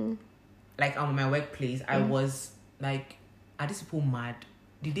Week, like on my workplace, I was like, are these people mad?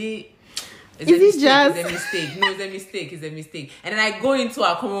 Did they? Is it a mistake? No, it's a mistake. And then I go into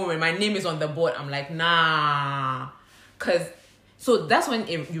our common room, my name is on the board. I'm like, nah. So that's when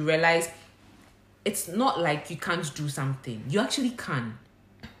you realize it's not like you can't do something. You actually can.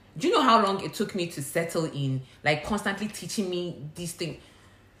 Do you know how long it took me to settle in? Like, constantly teaching me these things.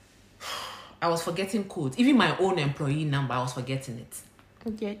 I was forgetting codes. Even my own employee number, I was forgetting it. I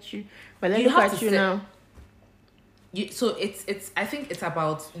get you. But let's look at you now. So it's I think it's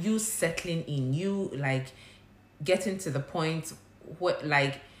about you settling in, you like getting to the point what,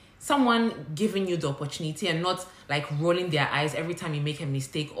 like, someone giving you the opportunity and not like rolling their eyes every time you make a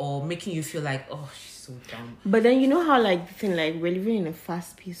mistake, or making you feel like, oh, she's so dumb. But then you know how, like, the thing, like, we're living in a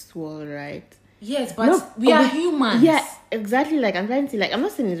fast-paced world, right? Yes, but we are humans. Yeah, exactly. Like, I'm trying to, like, I'm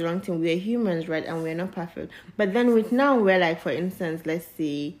not saying it's the wrong thing. We're humans, right? And we're not perfect. But then with now, we're like, for instance, let's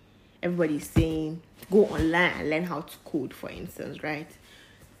say everybody's saying go online and learn how to code, for instance, right?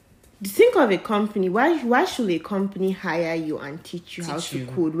 Think of a company. Why should a company hire you and teach you how to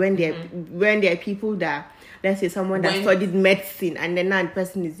code when there are people that, let's say someone that studied medicine and then now the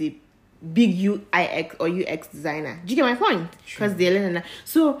person is a big UX or UX designer. Do you get my point? Because they're learning that.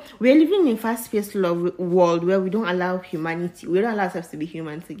 So we're living in a fast-paced world where we don't allow humanity. We don't allow ourselves to be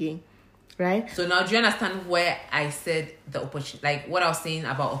humans again, right? So now, do you understand where I said the opportunity? Like what I was saying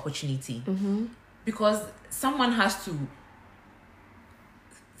about opportunity. because someone has to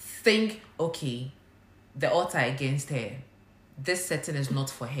think, okay, the odds are against her. This setting is not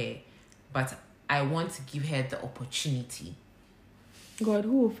for her, but I want to give her the opportunity. God,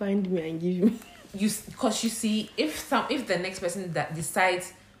 who will find me and give me? Because you see, if the next person that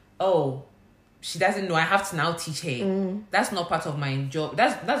decides, oh, she doesn't know, I have to now teach her. That's not part of my job.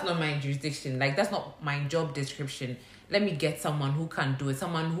 That's not my jurisdiction. Like, that's not my job description. Let me get someone who can do it.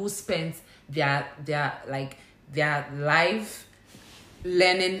 Someone who spends their life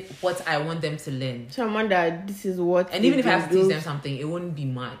learning what I want them to learn. Someone that this is what. And even if I have to teach them something, it won't be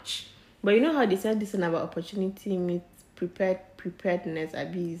much. But you know how they said this thing about opportunity meets preparedness,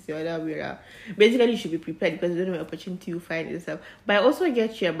 is the other way around. Basically, you should be prepared because you don't know what opportunity you find yourself. But I also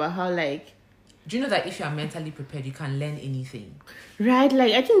get you about how, like, do you know that if you are mentally prepared, you can learn anything? Right,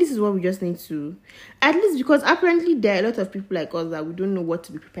 like, I think this is what we just need to, at least because apparently there are a lot of people like us that we don't know what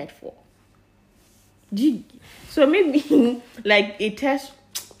to be prepared for. So maybe like a test,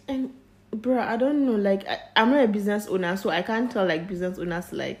 and bro, I don't know, like I'm not a business owner, so I can't tell like business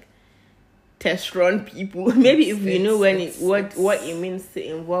owners like test run people. Maybe if we know what it means to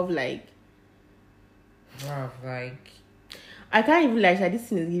involve like, I can't even like this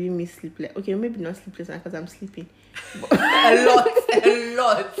thing is giving me sleepless. Okay, maybe not sleepless because I'm sleeping. a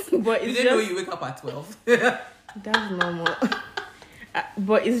lot. But you didn't know you wake up at 12. That's normal.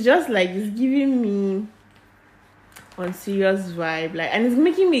 But it's just like it's giving me on serious vibe, like, and it's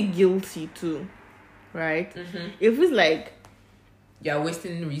making me guilty too, right? It feels like you're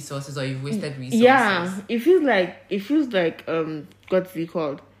wasting resources, or you've wasted resources. Yeah, it feels like what's it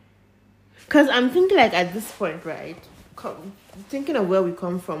called? Because I'm thinking like at this point, right? Thinking of where we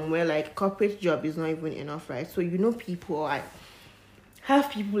come from, where like corporate job is not even enough, right? So you know people, or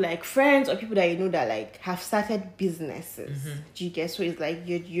have people like friends or people that you know that like have started businesses. Do you get? So it's like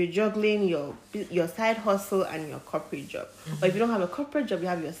you're juggling your side hustle and your corporate job. Or if you don't have a corporate job, you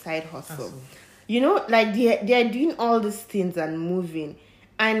have your side hustle. You know, like they're doing all these things and moving.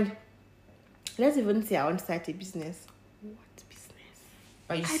 And let's even say I want to start a business. What business?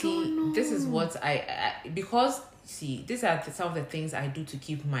 But you see, this is what because see, these are some of the things I do to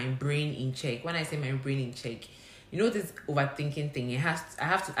keep my brain in check. When I say my brain in check, you know, this overthinking thing,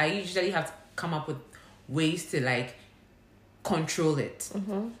 I usually have to come up with ways to like control it.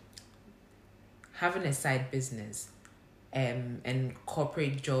 Having a side business and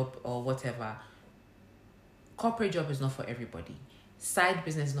corporate job or whatever. Corporate job is not for everybody. Side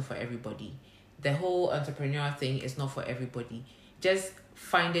business is not for everybody. The whole entrepreneurial thing is not for everybody. Just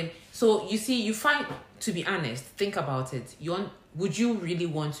finding, so you see, you find, to be honest, think about it. Would you really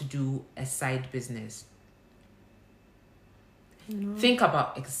want to do a side business? No. Think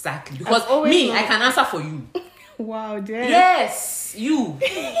about exactly, because I can answer for you. Wow, damn. Yes, you.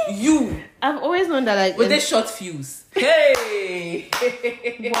 I've always known that, like, with this short fuse. Hey.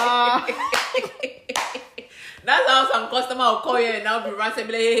 Wow. That's how some customer will call you and now be ranting,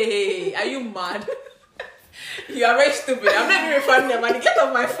 like, hey, are you mad? You are very stupid. I'm not even refunding the money. Get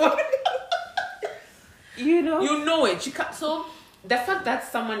off my phone. You know it. You can't. So the fact that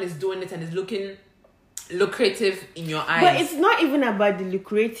someone is doing it and is looking lucrative in your eyes, but it's not even about the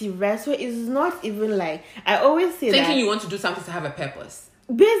lucrative, right? So it's not even like, I always say thinking you want to do something to have a purpose,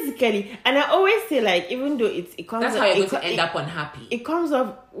 basically. And I always say, like, even though it comes, that's how you're going to end up unhappy. It comes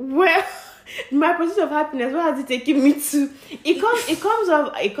up where my pursuit of happiness, where has it taken me to? It comes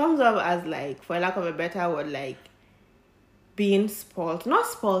up as, like, for lack of a better word, like being spoiled. Not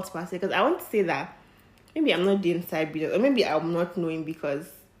spoiled per se, because I want to say that maybe I'm not doing side business, or maybe I'm not knowing because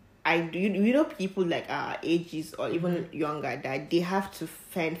I do. You know, people like our ages or even younger, that they have to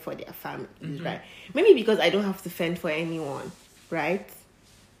fend for their families, right? Maybe because I don't have to fend for anyone, right?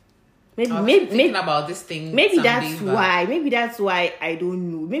 Maybe thinking about this thing. Maybe that's why. Maybe that's why I don't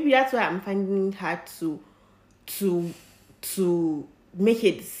know. Maybe that's why I'm finding it hard to make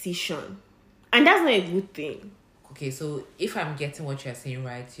a decision, and that's not a good thing. Okay, so if I'm getting what you're saying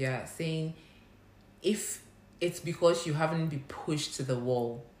right, you're saying if it's because you haven't been pushed to the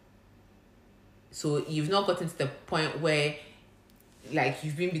wall, so you've not gotten to the point where, like,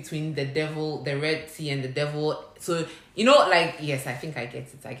 you've been between the devil, the Red Sea, and the devil. So, you know, like, yes, I think I get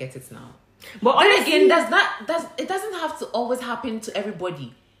it. I get it now. But honestly, again, it doesn't have to always happen to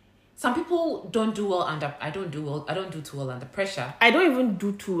everybody. Some people don't do well under. I don't do too well under pressure. I don't even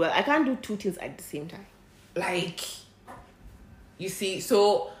do too well. I can't do two things at the same time. Like, you see,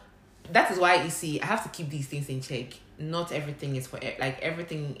 so that is why, you see, I have to keep these things in check. Not everything is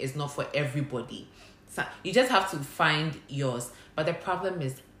everything is not for everybody. So you just have to find yours. But the problem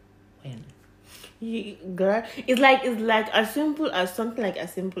is when. Girl, it's like as simple as something like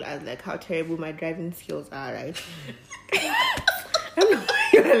as simple as like how terrible my driving skills are, right? I don't know why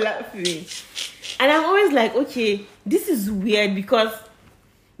you're laughing. And I'm always like, okay, this is weird because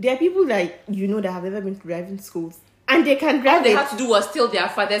there are people that that have never been to driving schools and they can drive. All they have to do was steal their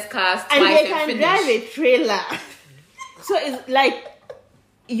father's cars and twice they can finish. drive a trailer. So it's like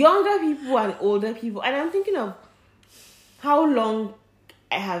younger people and older people, and I'm thinking of how long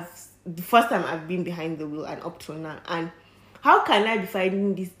the first time I've been behind the wheel and up till now, and how can I be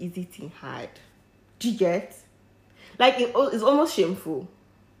finding this easy thing hard? Do you get? Like it's almost shameful,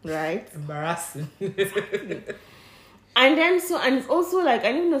 right? Embarrassing. And it's also like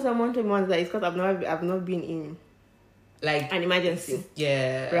I didn't know someone told me once that it's because I've not been in like an emergency.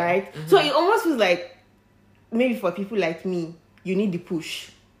 Yeah. Right? So it almost feels like maybe for people like me, you need the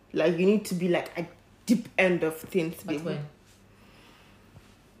push. Like you need to be like at deep end of things. But when?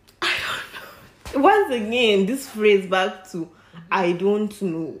 I don't know. Once again, this phrase back to I don't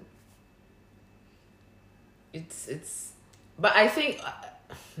know. It's but I think I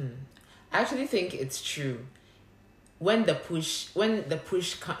actually think it's true. When the push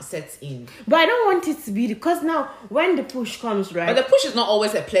sets in. But I don't want it to be because now when the push comes, right? But the push is not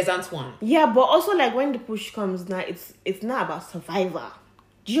always a pleasant one. Yeah, but also like when the push comes now, it's not about survival.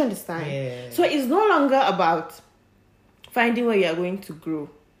 Do you understand? Yeah. So it's no longer about finding where you are going to grow.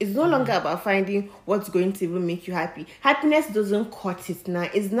 It's no longer about finding what's going to even make you happy. Happiness doesn't cut it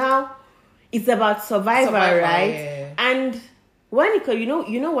now. It's about survival, right? Yeah. And when you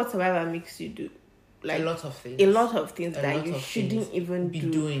know what survival makes you do. Like a lot of things that you shouldn't even be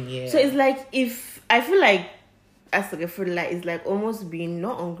do. doing. Yeah. So it's like if I feel like as like a friend, like it's like almost being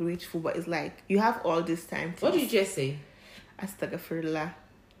not ungrateful, but it's like you have all this time. What did you just say? Astaghfirullah.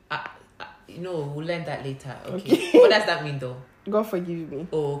 We'll learn that later. Okay. What does that mean though? God forgive me.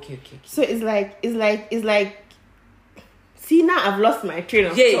 Oh, okay. So it's like. See, now I've lost my train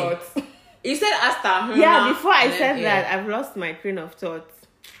of thought. You said Asta. Yeah, before I said that, I've lost my train of thought.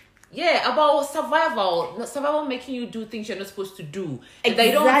 Yeah, about survival making you do things you're not supposed to do. Exactly. That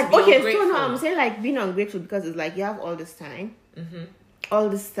you don't want to be ungrateful. So no, I'm saying like being ungrateful because it's like you have all this time. All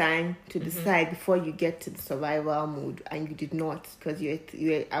this time to decide before you get to the survival mode, and you did not because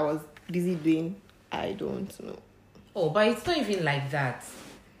I was busy doing I don't know. Oh, but it's not even like that.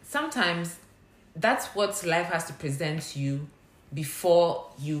 Sometimes that's what life has to present you before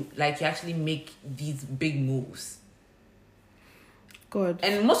you actually make these big moves. God.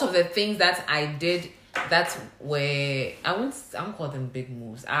 And most of the things that I did that were I won't call them big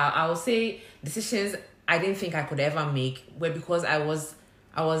moves. I will say decisions I didn't think I could ever make were because I was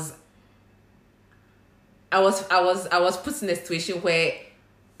put in a situation where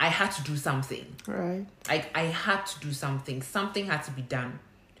I had to do something. Right. Like I had to do something. Something had to be done.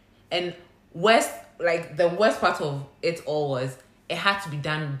 And the worst part of it all was it had to be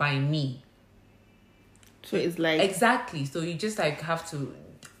done by me. So it's like exactly. So you just like have to.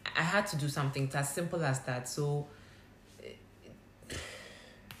 I had to do something. It's as simple as that. So.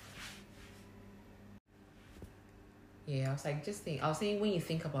 Yeah, I was like, I was saying when you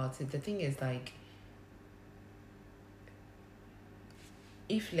think about it, the thing is like,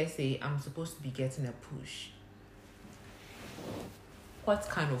 if let's say I'm supposed to be getting a push, what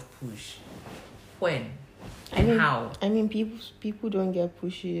kind of push? When? How? I mean, people don't get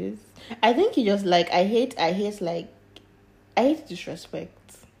pushes. I think you just like I hate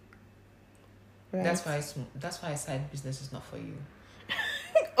disrespect. Right? That's why side business is not for you.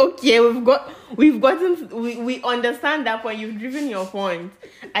 Okay, we understand that point. You've driven your point.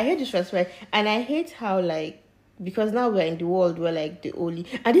 I hate disrespect, and I hate how because now we're in the world where the only,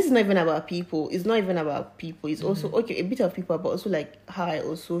 and this is not even about people. It's not even about people. It's also a bit of people, but also how I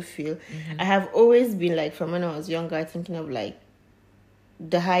also feel. I have always been from when I was younger, thinking of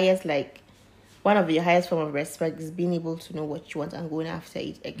the highest one of the highest form of respect is being able to know what you want and going after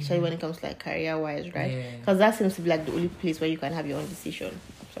it, especially when it comes to career wise, right? Because that seems to be the only place where you can have your own decision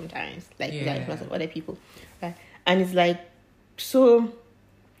sometimes, influence of other people, right? And it's so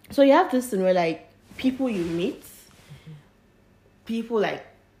you have this thing where people you meet, people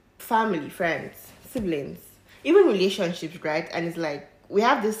family, friends, siblings, even relationships, right? And it's we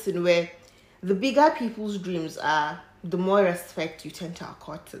have this thing where the bigger people's dreams are, the more respect you tend to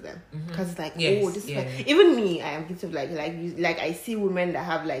accord to them, because it's even me, I am guilty of I see women that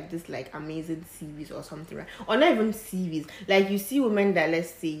have this amazing CVs or something, right? Or not even CVs, you see women that, let's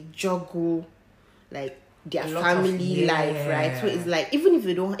say, juggle their family life, right? So it's even if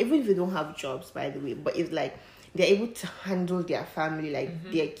they don't have jobs, by the way, but it's they're able to handle their family,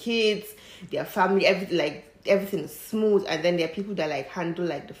 their kids, their family, everything, everything is smooth, and then there are people that like handle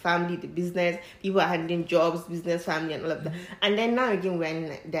like the family, the business, people are handling jobs, business, family, and all of that. And then now again,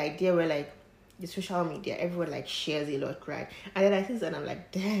 when the idea where like the social media, everyone like shares a lot, right? And then I see that and I'm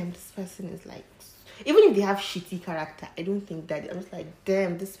like, damn, this person is like, even if they have shitty character, I don't think that. I'm just like,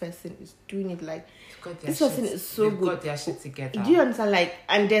 damn, this person is doing it like, this person is so good. Got their shit together. Do you understand? Like,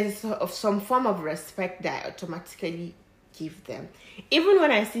 and there's some form of respect that I automatically give them. Even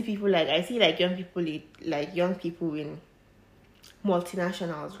when I see people like, I see like young people in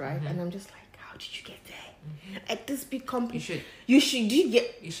multinationals, right? And I'm just like, how did you get there? At this big company, you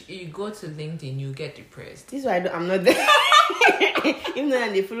go to LinkedIn, you get depressed. This is why I'm not there. Even though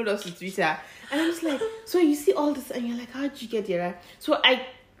they followed us on Twitter, and I'm just like, so you see all this, and you're like, how did you get there, right? So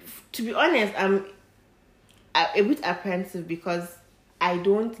to be honest, I'm a bit apprehensive because I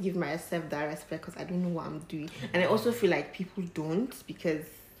don't give myself that respect because I don't know what I'm doing, and I also feel like people don't, because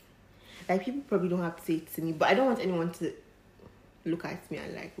like people probably don't have to say it to me, but I don't want anyone to look at me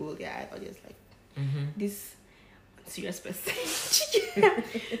and like, well, yeah, I just like this serious person.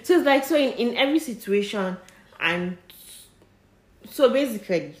 So it's like, so in every situation, and so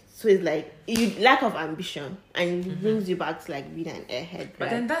basically, so it's like lack of ambition, and it brings you back to like being an airhead, right? But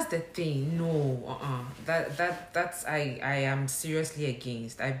then that's the thing. No, that's I am seriously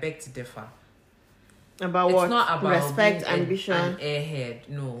against. I beg to differ. About it's what? Not about respect, being ambition, an airhead.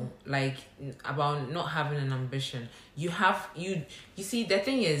 No, like about not having an ambition. You see, the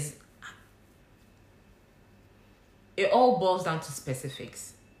thing is, it all boils down to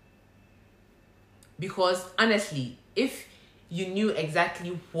specifics. Because honestly, if you knew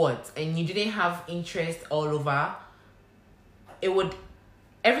exactly what and you didn't have interest all over,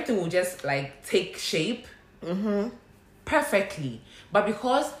 everything would just like take shape perfectly. But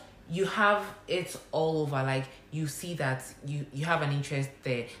because you have it all over, like you see that you have an interest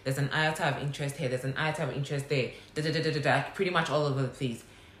there, there's an iota of interest here, there's an iota of interest there, pretty much all over the place,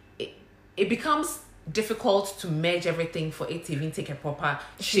 it becomes difficult to merge everything for it to even take a proper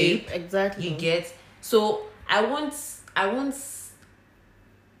shape. Exactly. You get? So I won't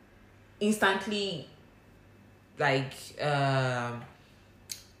instantly like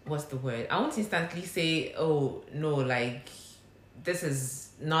what's the word? I won't instantly say, oh no, like this is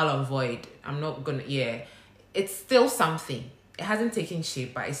null and void. I'm not gonna it's still something. It hasn't taken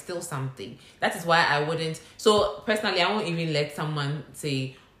shape, but it's still something. That is why I wouldn't. So personally, I won't even let someone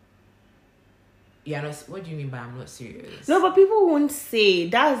say, yeah, no, what do you mean by I'm not serious? No, but people won't say.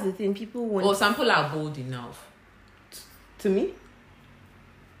 That's the thing. People won't. Oh, some people are bold enough. To me?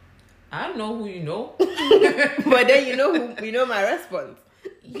 I don't know who you know. But then you know my response.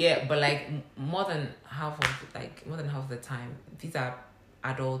 Yeah, but like more than half of the time, these are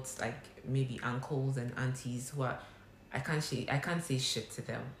adults, like maybe uncles and aunties who are. I can't say shit to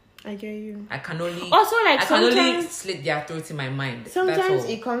them. I get you. I can only sometimes slit their throats in my mind. Sometimes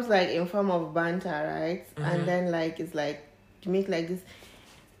it comes like in form of banter, right? And then like it's like to make like this.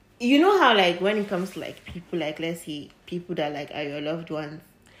 You know how like when it comes to like people, like let's say people that like are your loved ones,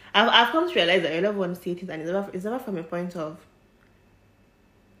 I've come to realize that your loved ones say things and it's never from a point of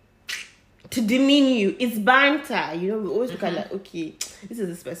to demean you. It's banter. You know, we always look at like, okay, this is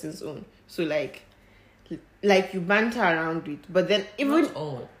this person's own. So like you banter around it, but then even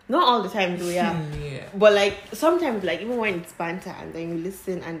not all the time though, yeah. But like sometimes, like even when it's banter and then you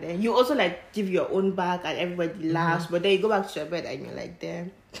listen and then you also like give your own back and everybody laughs, but then you go back to your bed and you're like,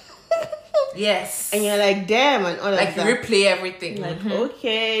 damn. Yes. And you're like, damn, and all like of that. Like you replay everything. Like,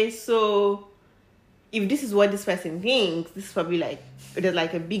 okay, so if this is what this person thinks, this is probably like there's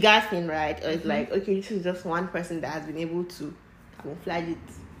like a bigger thing, right? Or it's like, okay, this is just one person that has been able to camouflage it.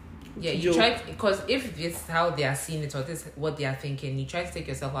 Yeah, you try because if this is how they are seeing it or this is what they are thinking, you try to take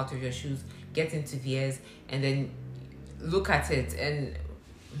yourself out of your shoes, get into theirs, and then look at it, and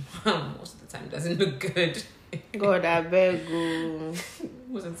most of the time it doesn't look good. God, I beg you.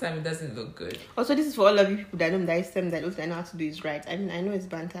 Most of the time it doesn't look good. Also, this is for all of you people that know that it's them that also I know how to do is right. I mean, I know it's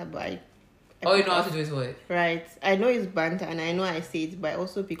banter, but all you know how to do is what? Right. I know it's banter, and I know I say it, but I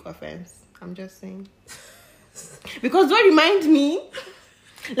also pick offense. I'm just saying. Because don't remind me.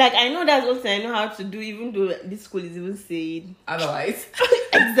 Like, I know that's also I know how to do, even though this school is even saying otherwise.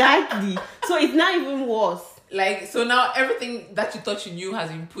 Exactly. So it's not even worse. Like, so now everything that you thought you knew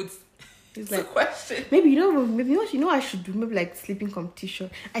has been put it's like question. Maybe I should do maybe like sleeping competition.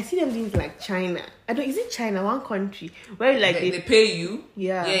 I see them doing like China. Is it China, one country where like they pay you?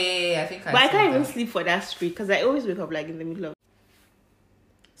 Yeah. I think but I can't even sleep for that street because I always wake up like in the middle of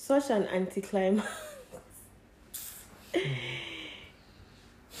such an anticlimax.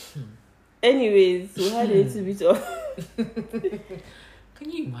 Anyways, we had a little bit of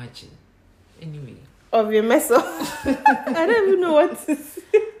Can you imagine? Anyway, of a mess up. I don't even know what to say.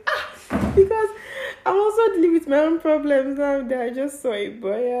 Because I'm also dealing with my own problems now that I just saw it.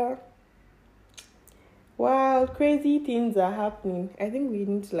 But yeah. Wow, crazy things are happening. I think we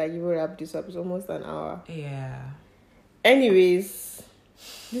need to like even wrap this up. It's almost an hour. Yeah. Anyways,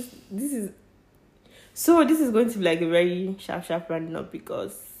 this is going to be like a very sharp rounding up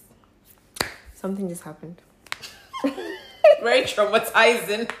because something just happened. Very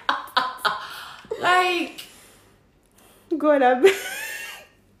traumatizing. Like, God, I bet.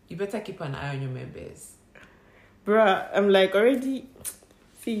 You better keep an eye on your members. Bruh, I'm like already.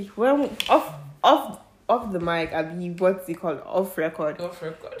 See, when off the mic, I'll be what's it called? Off record. Off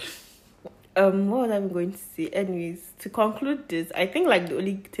record. What was I going to say? Anyways, to conclude this, I think like the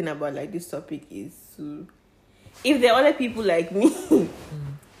only thing about like this topic is if there are other people like me,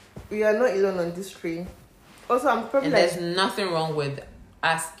 we are not alone on this train. Also, I'm probably and there's nothing wrong with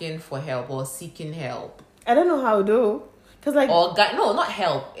asking for help or seeking help. I don't know how though, because like no, not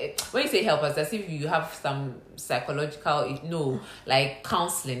help. When you say help, it's as if you have some psychological, like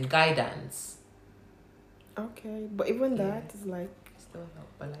counseling, guidance. Okay, but even that is like still help,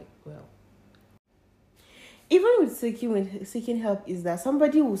 but like even with seeking help is that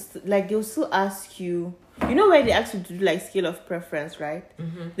somebody will they'll still ask you. You know where they ask you to do like scale of preference, right?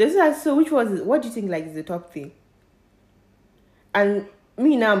 Mm-hmm. They just ask, so what do you think like is the top thing? And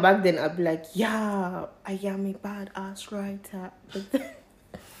me now back then I'd be like, yeah, I am a bad ass writer. But then,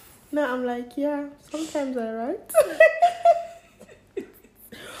 now I'm like, yeah, sometimes I write.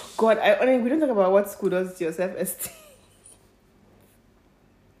 God, we don't talk about what school does to your self-esteem.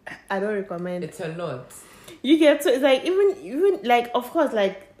 I don't recommend. It's a lot. You get, so it's like even like, of course,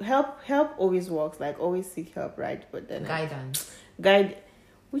 like help always works, like always seek help, right? But then guide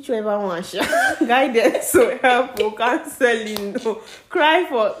whichever one guidance, so help or counseling, no, cry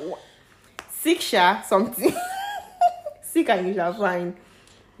for seek something. Seek and you shall find.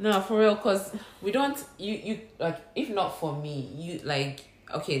 No, for real, because we don't you like, if not for me, you like,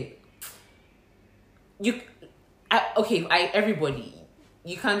 okay, everybody,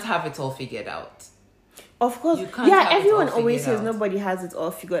 you can't have it all figured out. Of course, yeah, everyone always says nobody has it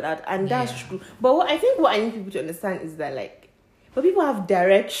all figured out, and that's true. But what I need people to understand is that, like, but people have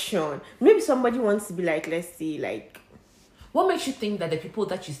direction. Maybe somebody wants to be like, let's say, like, what makes you think that the people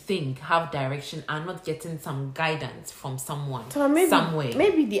that you think have direction are not getting some guidance from someone, somewhere?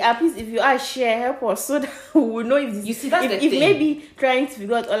 Maybe the app is, if you are share help us so that we will know if this, you see, that's the thing. Maybe trying to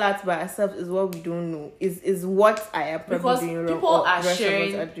figure it all out by ourselves is what we don't know. Is what I am probably doing wrong. People are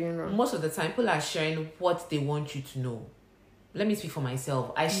sharing, doing wrong. Most of the time people are sharing what they want you to know. Let me speak for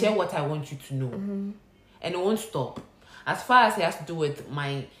myself. I share what I want you to know. Mm-hmm. And it won't stop. As far as it has to do with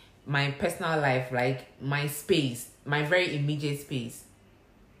my personal life, like my space, my very immediate space,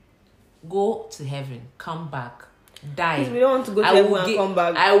 go to heaven, come back, die. Because we don't want to go to heaven and come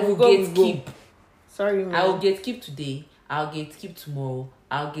back. I will gatekeep. Sorry, man. I will gatekeep today. I'll gatekeep tomorrow.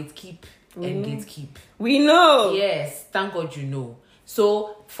 I'll gatekeep and gatekeep. We know. Yes, thank God you know.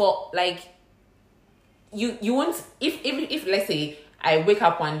 So for like, you won't, if let's say I wake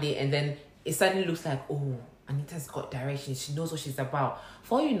up one day and then it suddenly looks like, oh, Anita's got direction. She knows what she's about.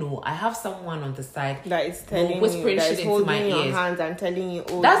 For you know, I have someone on the side that is telling whispering you, that shit is into my holding your ears. hands and telling you.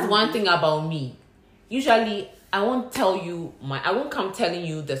 Oh, that's one thing about me. Usually, I won't come telling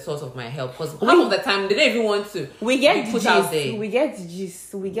you the source of my help, because half of the time they don't even want to. We get put out there. We get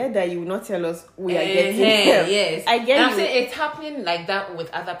gist. We get that you will not tell us we are getting help. Yes, I get. And I'm saying it's happening like that with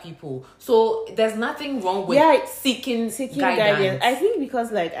other people. So there's nothing wrong with seeking guidance. I think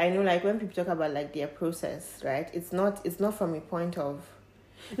because like I know like when people talk about like their process, right? It's not from a point of.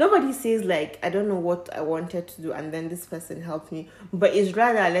 Nobody says like I don't know what I wanted to do and then this person helped me, but it's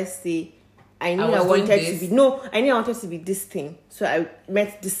rather, let's say, I wanted to be this thing, so I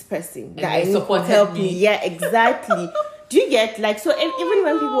met this person and that I knew could help me. Yeah, exactly. Do you get like, so even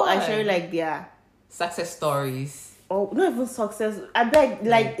when people are sharing like their success stories, or not even success, I beg,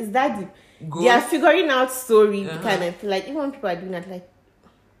 like, is that they are figuring out story kind of like, even when people are doing that, like,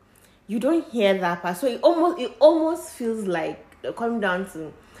 you don't hear that part, so it almost feels like coming down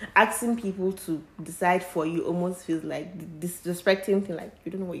to asking people to decide for you. Almost feels like this disrespecting thing, like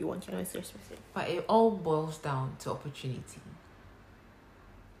you don't know what you want, you know, it's disrespecting. But it all boils down to opportunity,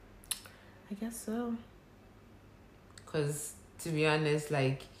 I guess so. Because to be honest,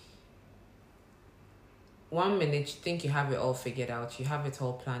 like, 1 minute you think you have it all figured out, you have it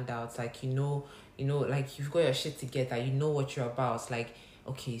all planned out, like, you know, like you've got your shit together, you know what you're about. Like,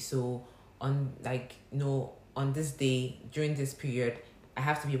 okay, so on, like, on this day, during this period, I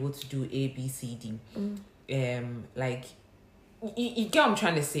have to be able to do A, B, C, D. Like, you get what I'm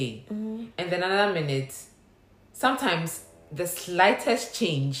trying to say. And then another minute, sometimes the slightest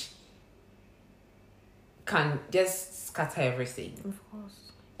change can just scatter everything. Of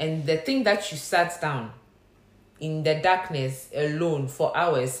course. And the thing that you sat down in the darkness alone for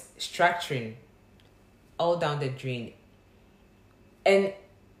hours structuring, all down the drain. And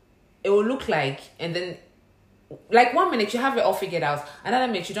it will look like, and then like 1 minute you have it all figured out, another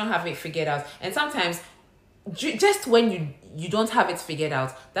minute you don't have it figured out. And sometimes just when you don't have it figured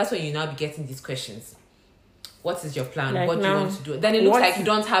out, that's when you now be getting these questions. What is your plan? Like what do you now, want to do? Then it looks like you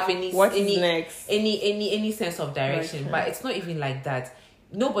don't have any sense of direction. Okay. But it's not even like that.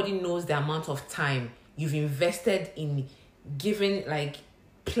 Nobody knows the amount of time you've invested in giving, like,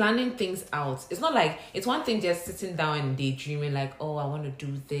 planning things out. It's not like, it's one thing just sitting down and daydreaming like, oh, I want to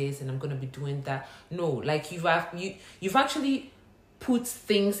do this and I'm going to be doing that. No, like you've actually put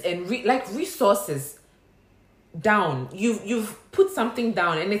things and resources down. You've put something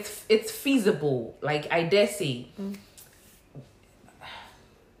down and it's feasible, like I dare say.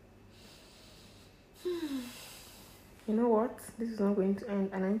 You know what? This is not going to end,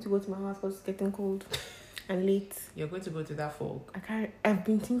 and I need to go to my house because it's getting cold and late. You're going to go to that fog. I can't. I've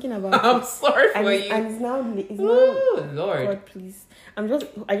been thinking about it. I'm sorry for you. And it's now late. It's Ooh, now, Lord. God, please. I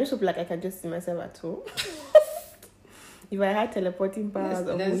just hope like I can just see myself at home. If I had teleporting powers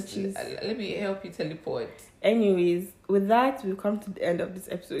of witches. Let me help you teleport. Anyways, with that, we've come to the end of this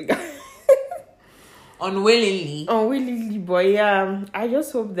episode, guys. Unwillingly, but yeah, I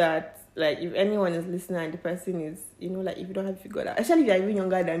just hope that, like, if anyone is listening and the person is, like, if you don't have it figured out, especially if you're even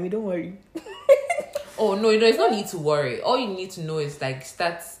younger than me, don't worry. Oh no, there's no need to worry. All you need to know is like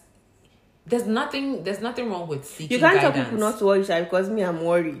there's nothing wrong with seeking guidance. You can't guidance. tell people not to worry, because me, I'm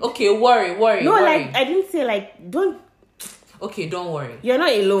worried. Okay, worry. No, worry. like, I didn't say like don't. Okay, don't worry. You're not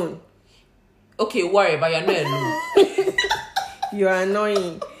alone. Okay, worry, but you're not alone. You're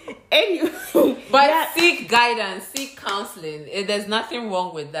annoying. Anyway, but seek guidance, seek counseling. There's nothing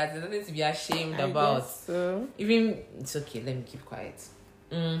wrong with that. There's nothing to be ashamed about. So. Even it's okay. Let me keep quiet.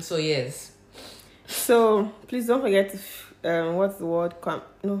 So yes. So please don't forget to what's the word?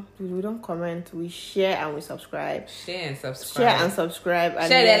 No, we don't comment. We share and we subscribe. Share and subscribe. And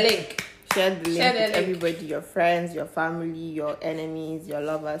share the link. Share the link with everybody, your friends, your family, your enemies, your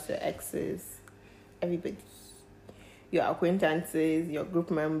lovers, your exes, everybody. Your acquaintances, your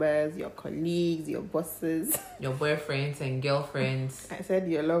group members, your colleagues, your bosses. Your boyfriends and girlfriends. I said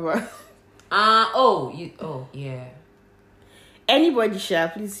your lover. Yeah. Anybody share,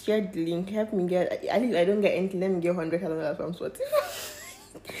 please share the link. Help me get, at least I don't get anything, let me get $100,000 from Spotify.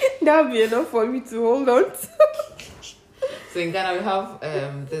 That would be enough for me to hold on to. So in Ghana we have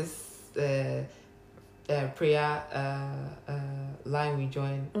this prayer line we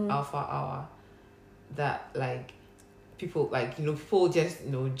join, Alpha Hour, that like people just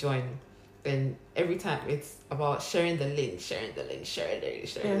join. Then every time it's about sharing the link, the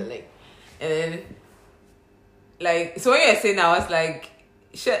link. And then like, so when you're saying I was like,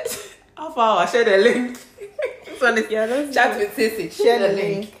 share Alpha Hour, share the link. Chat with Sissy, share the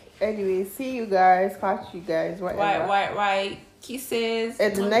link. Anyway, see you guys, catch you guys, whatever. Why kisses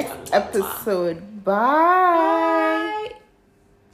at the next episode. Bye.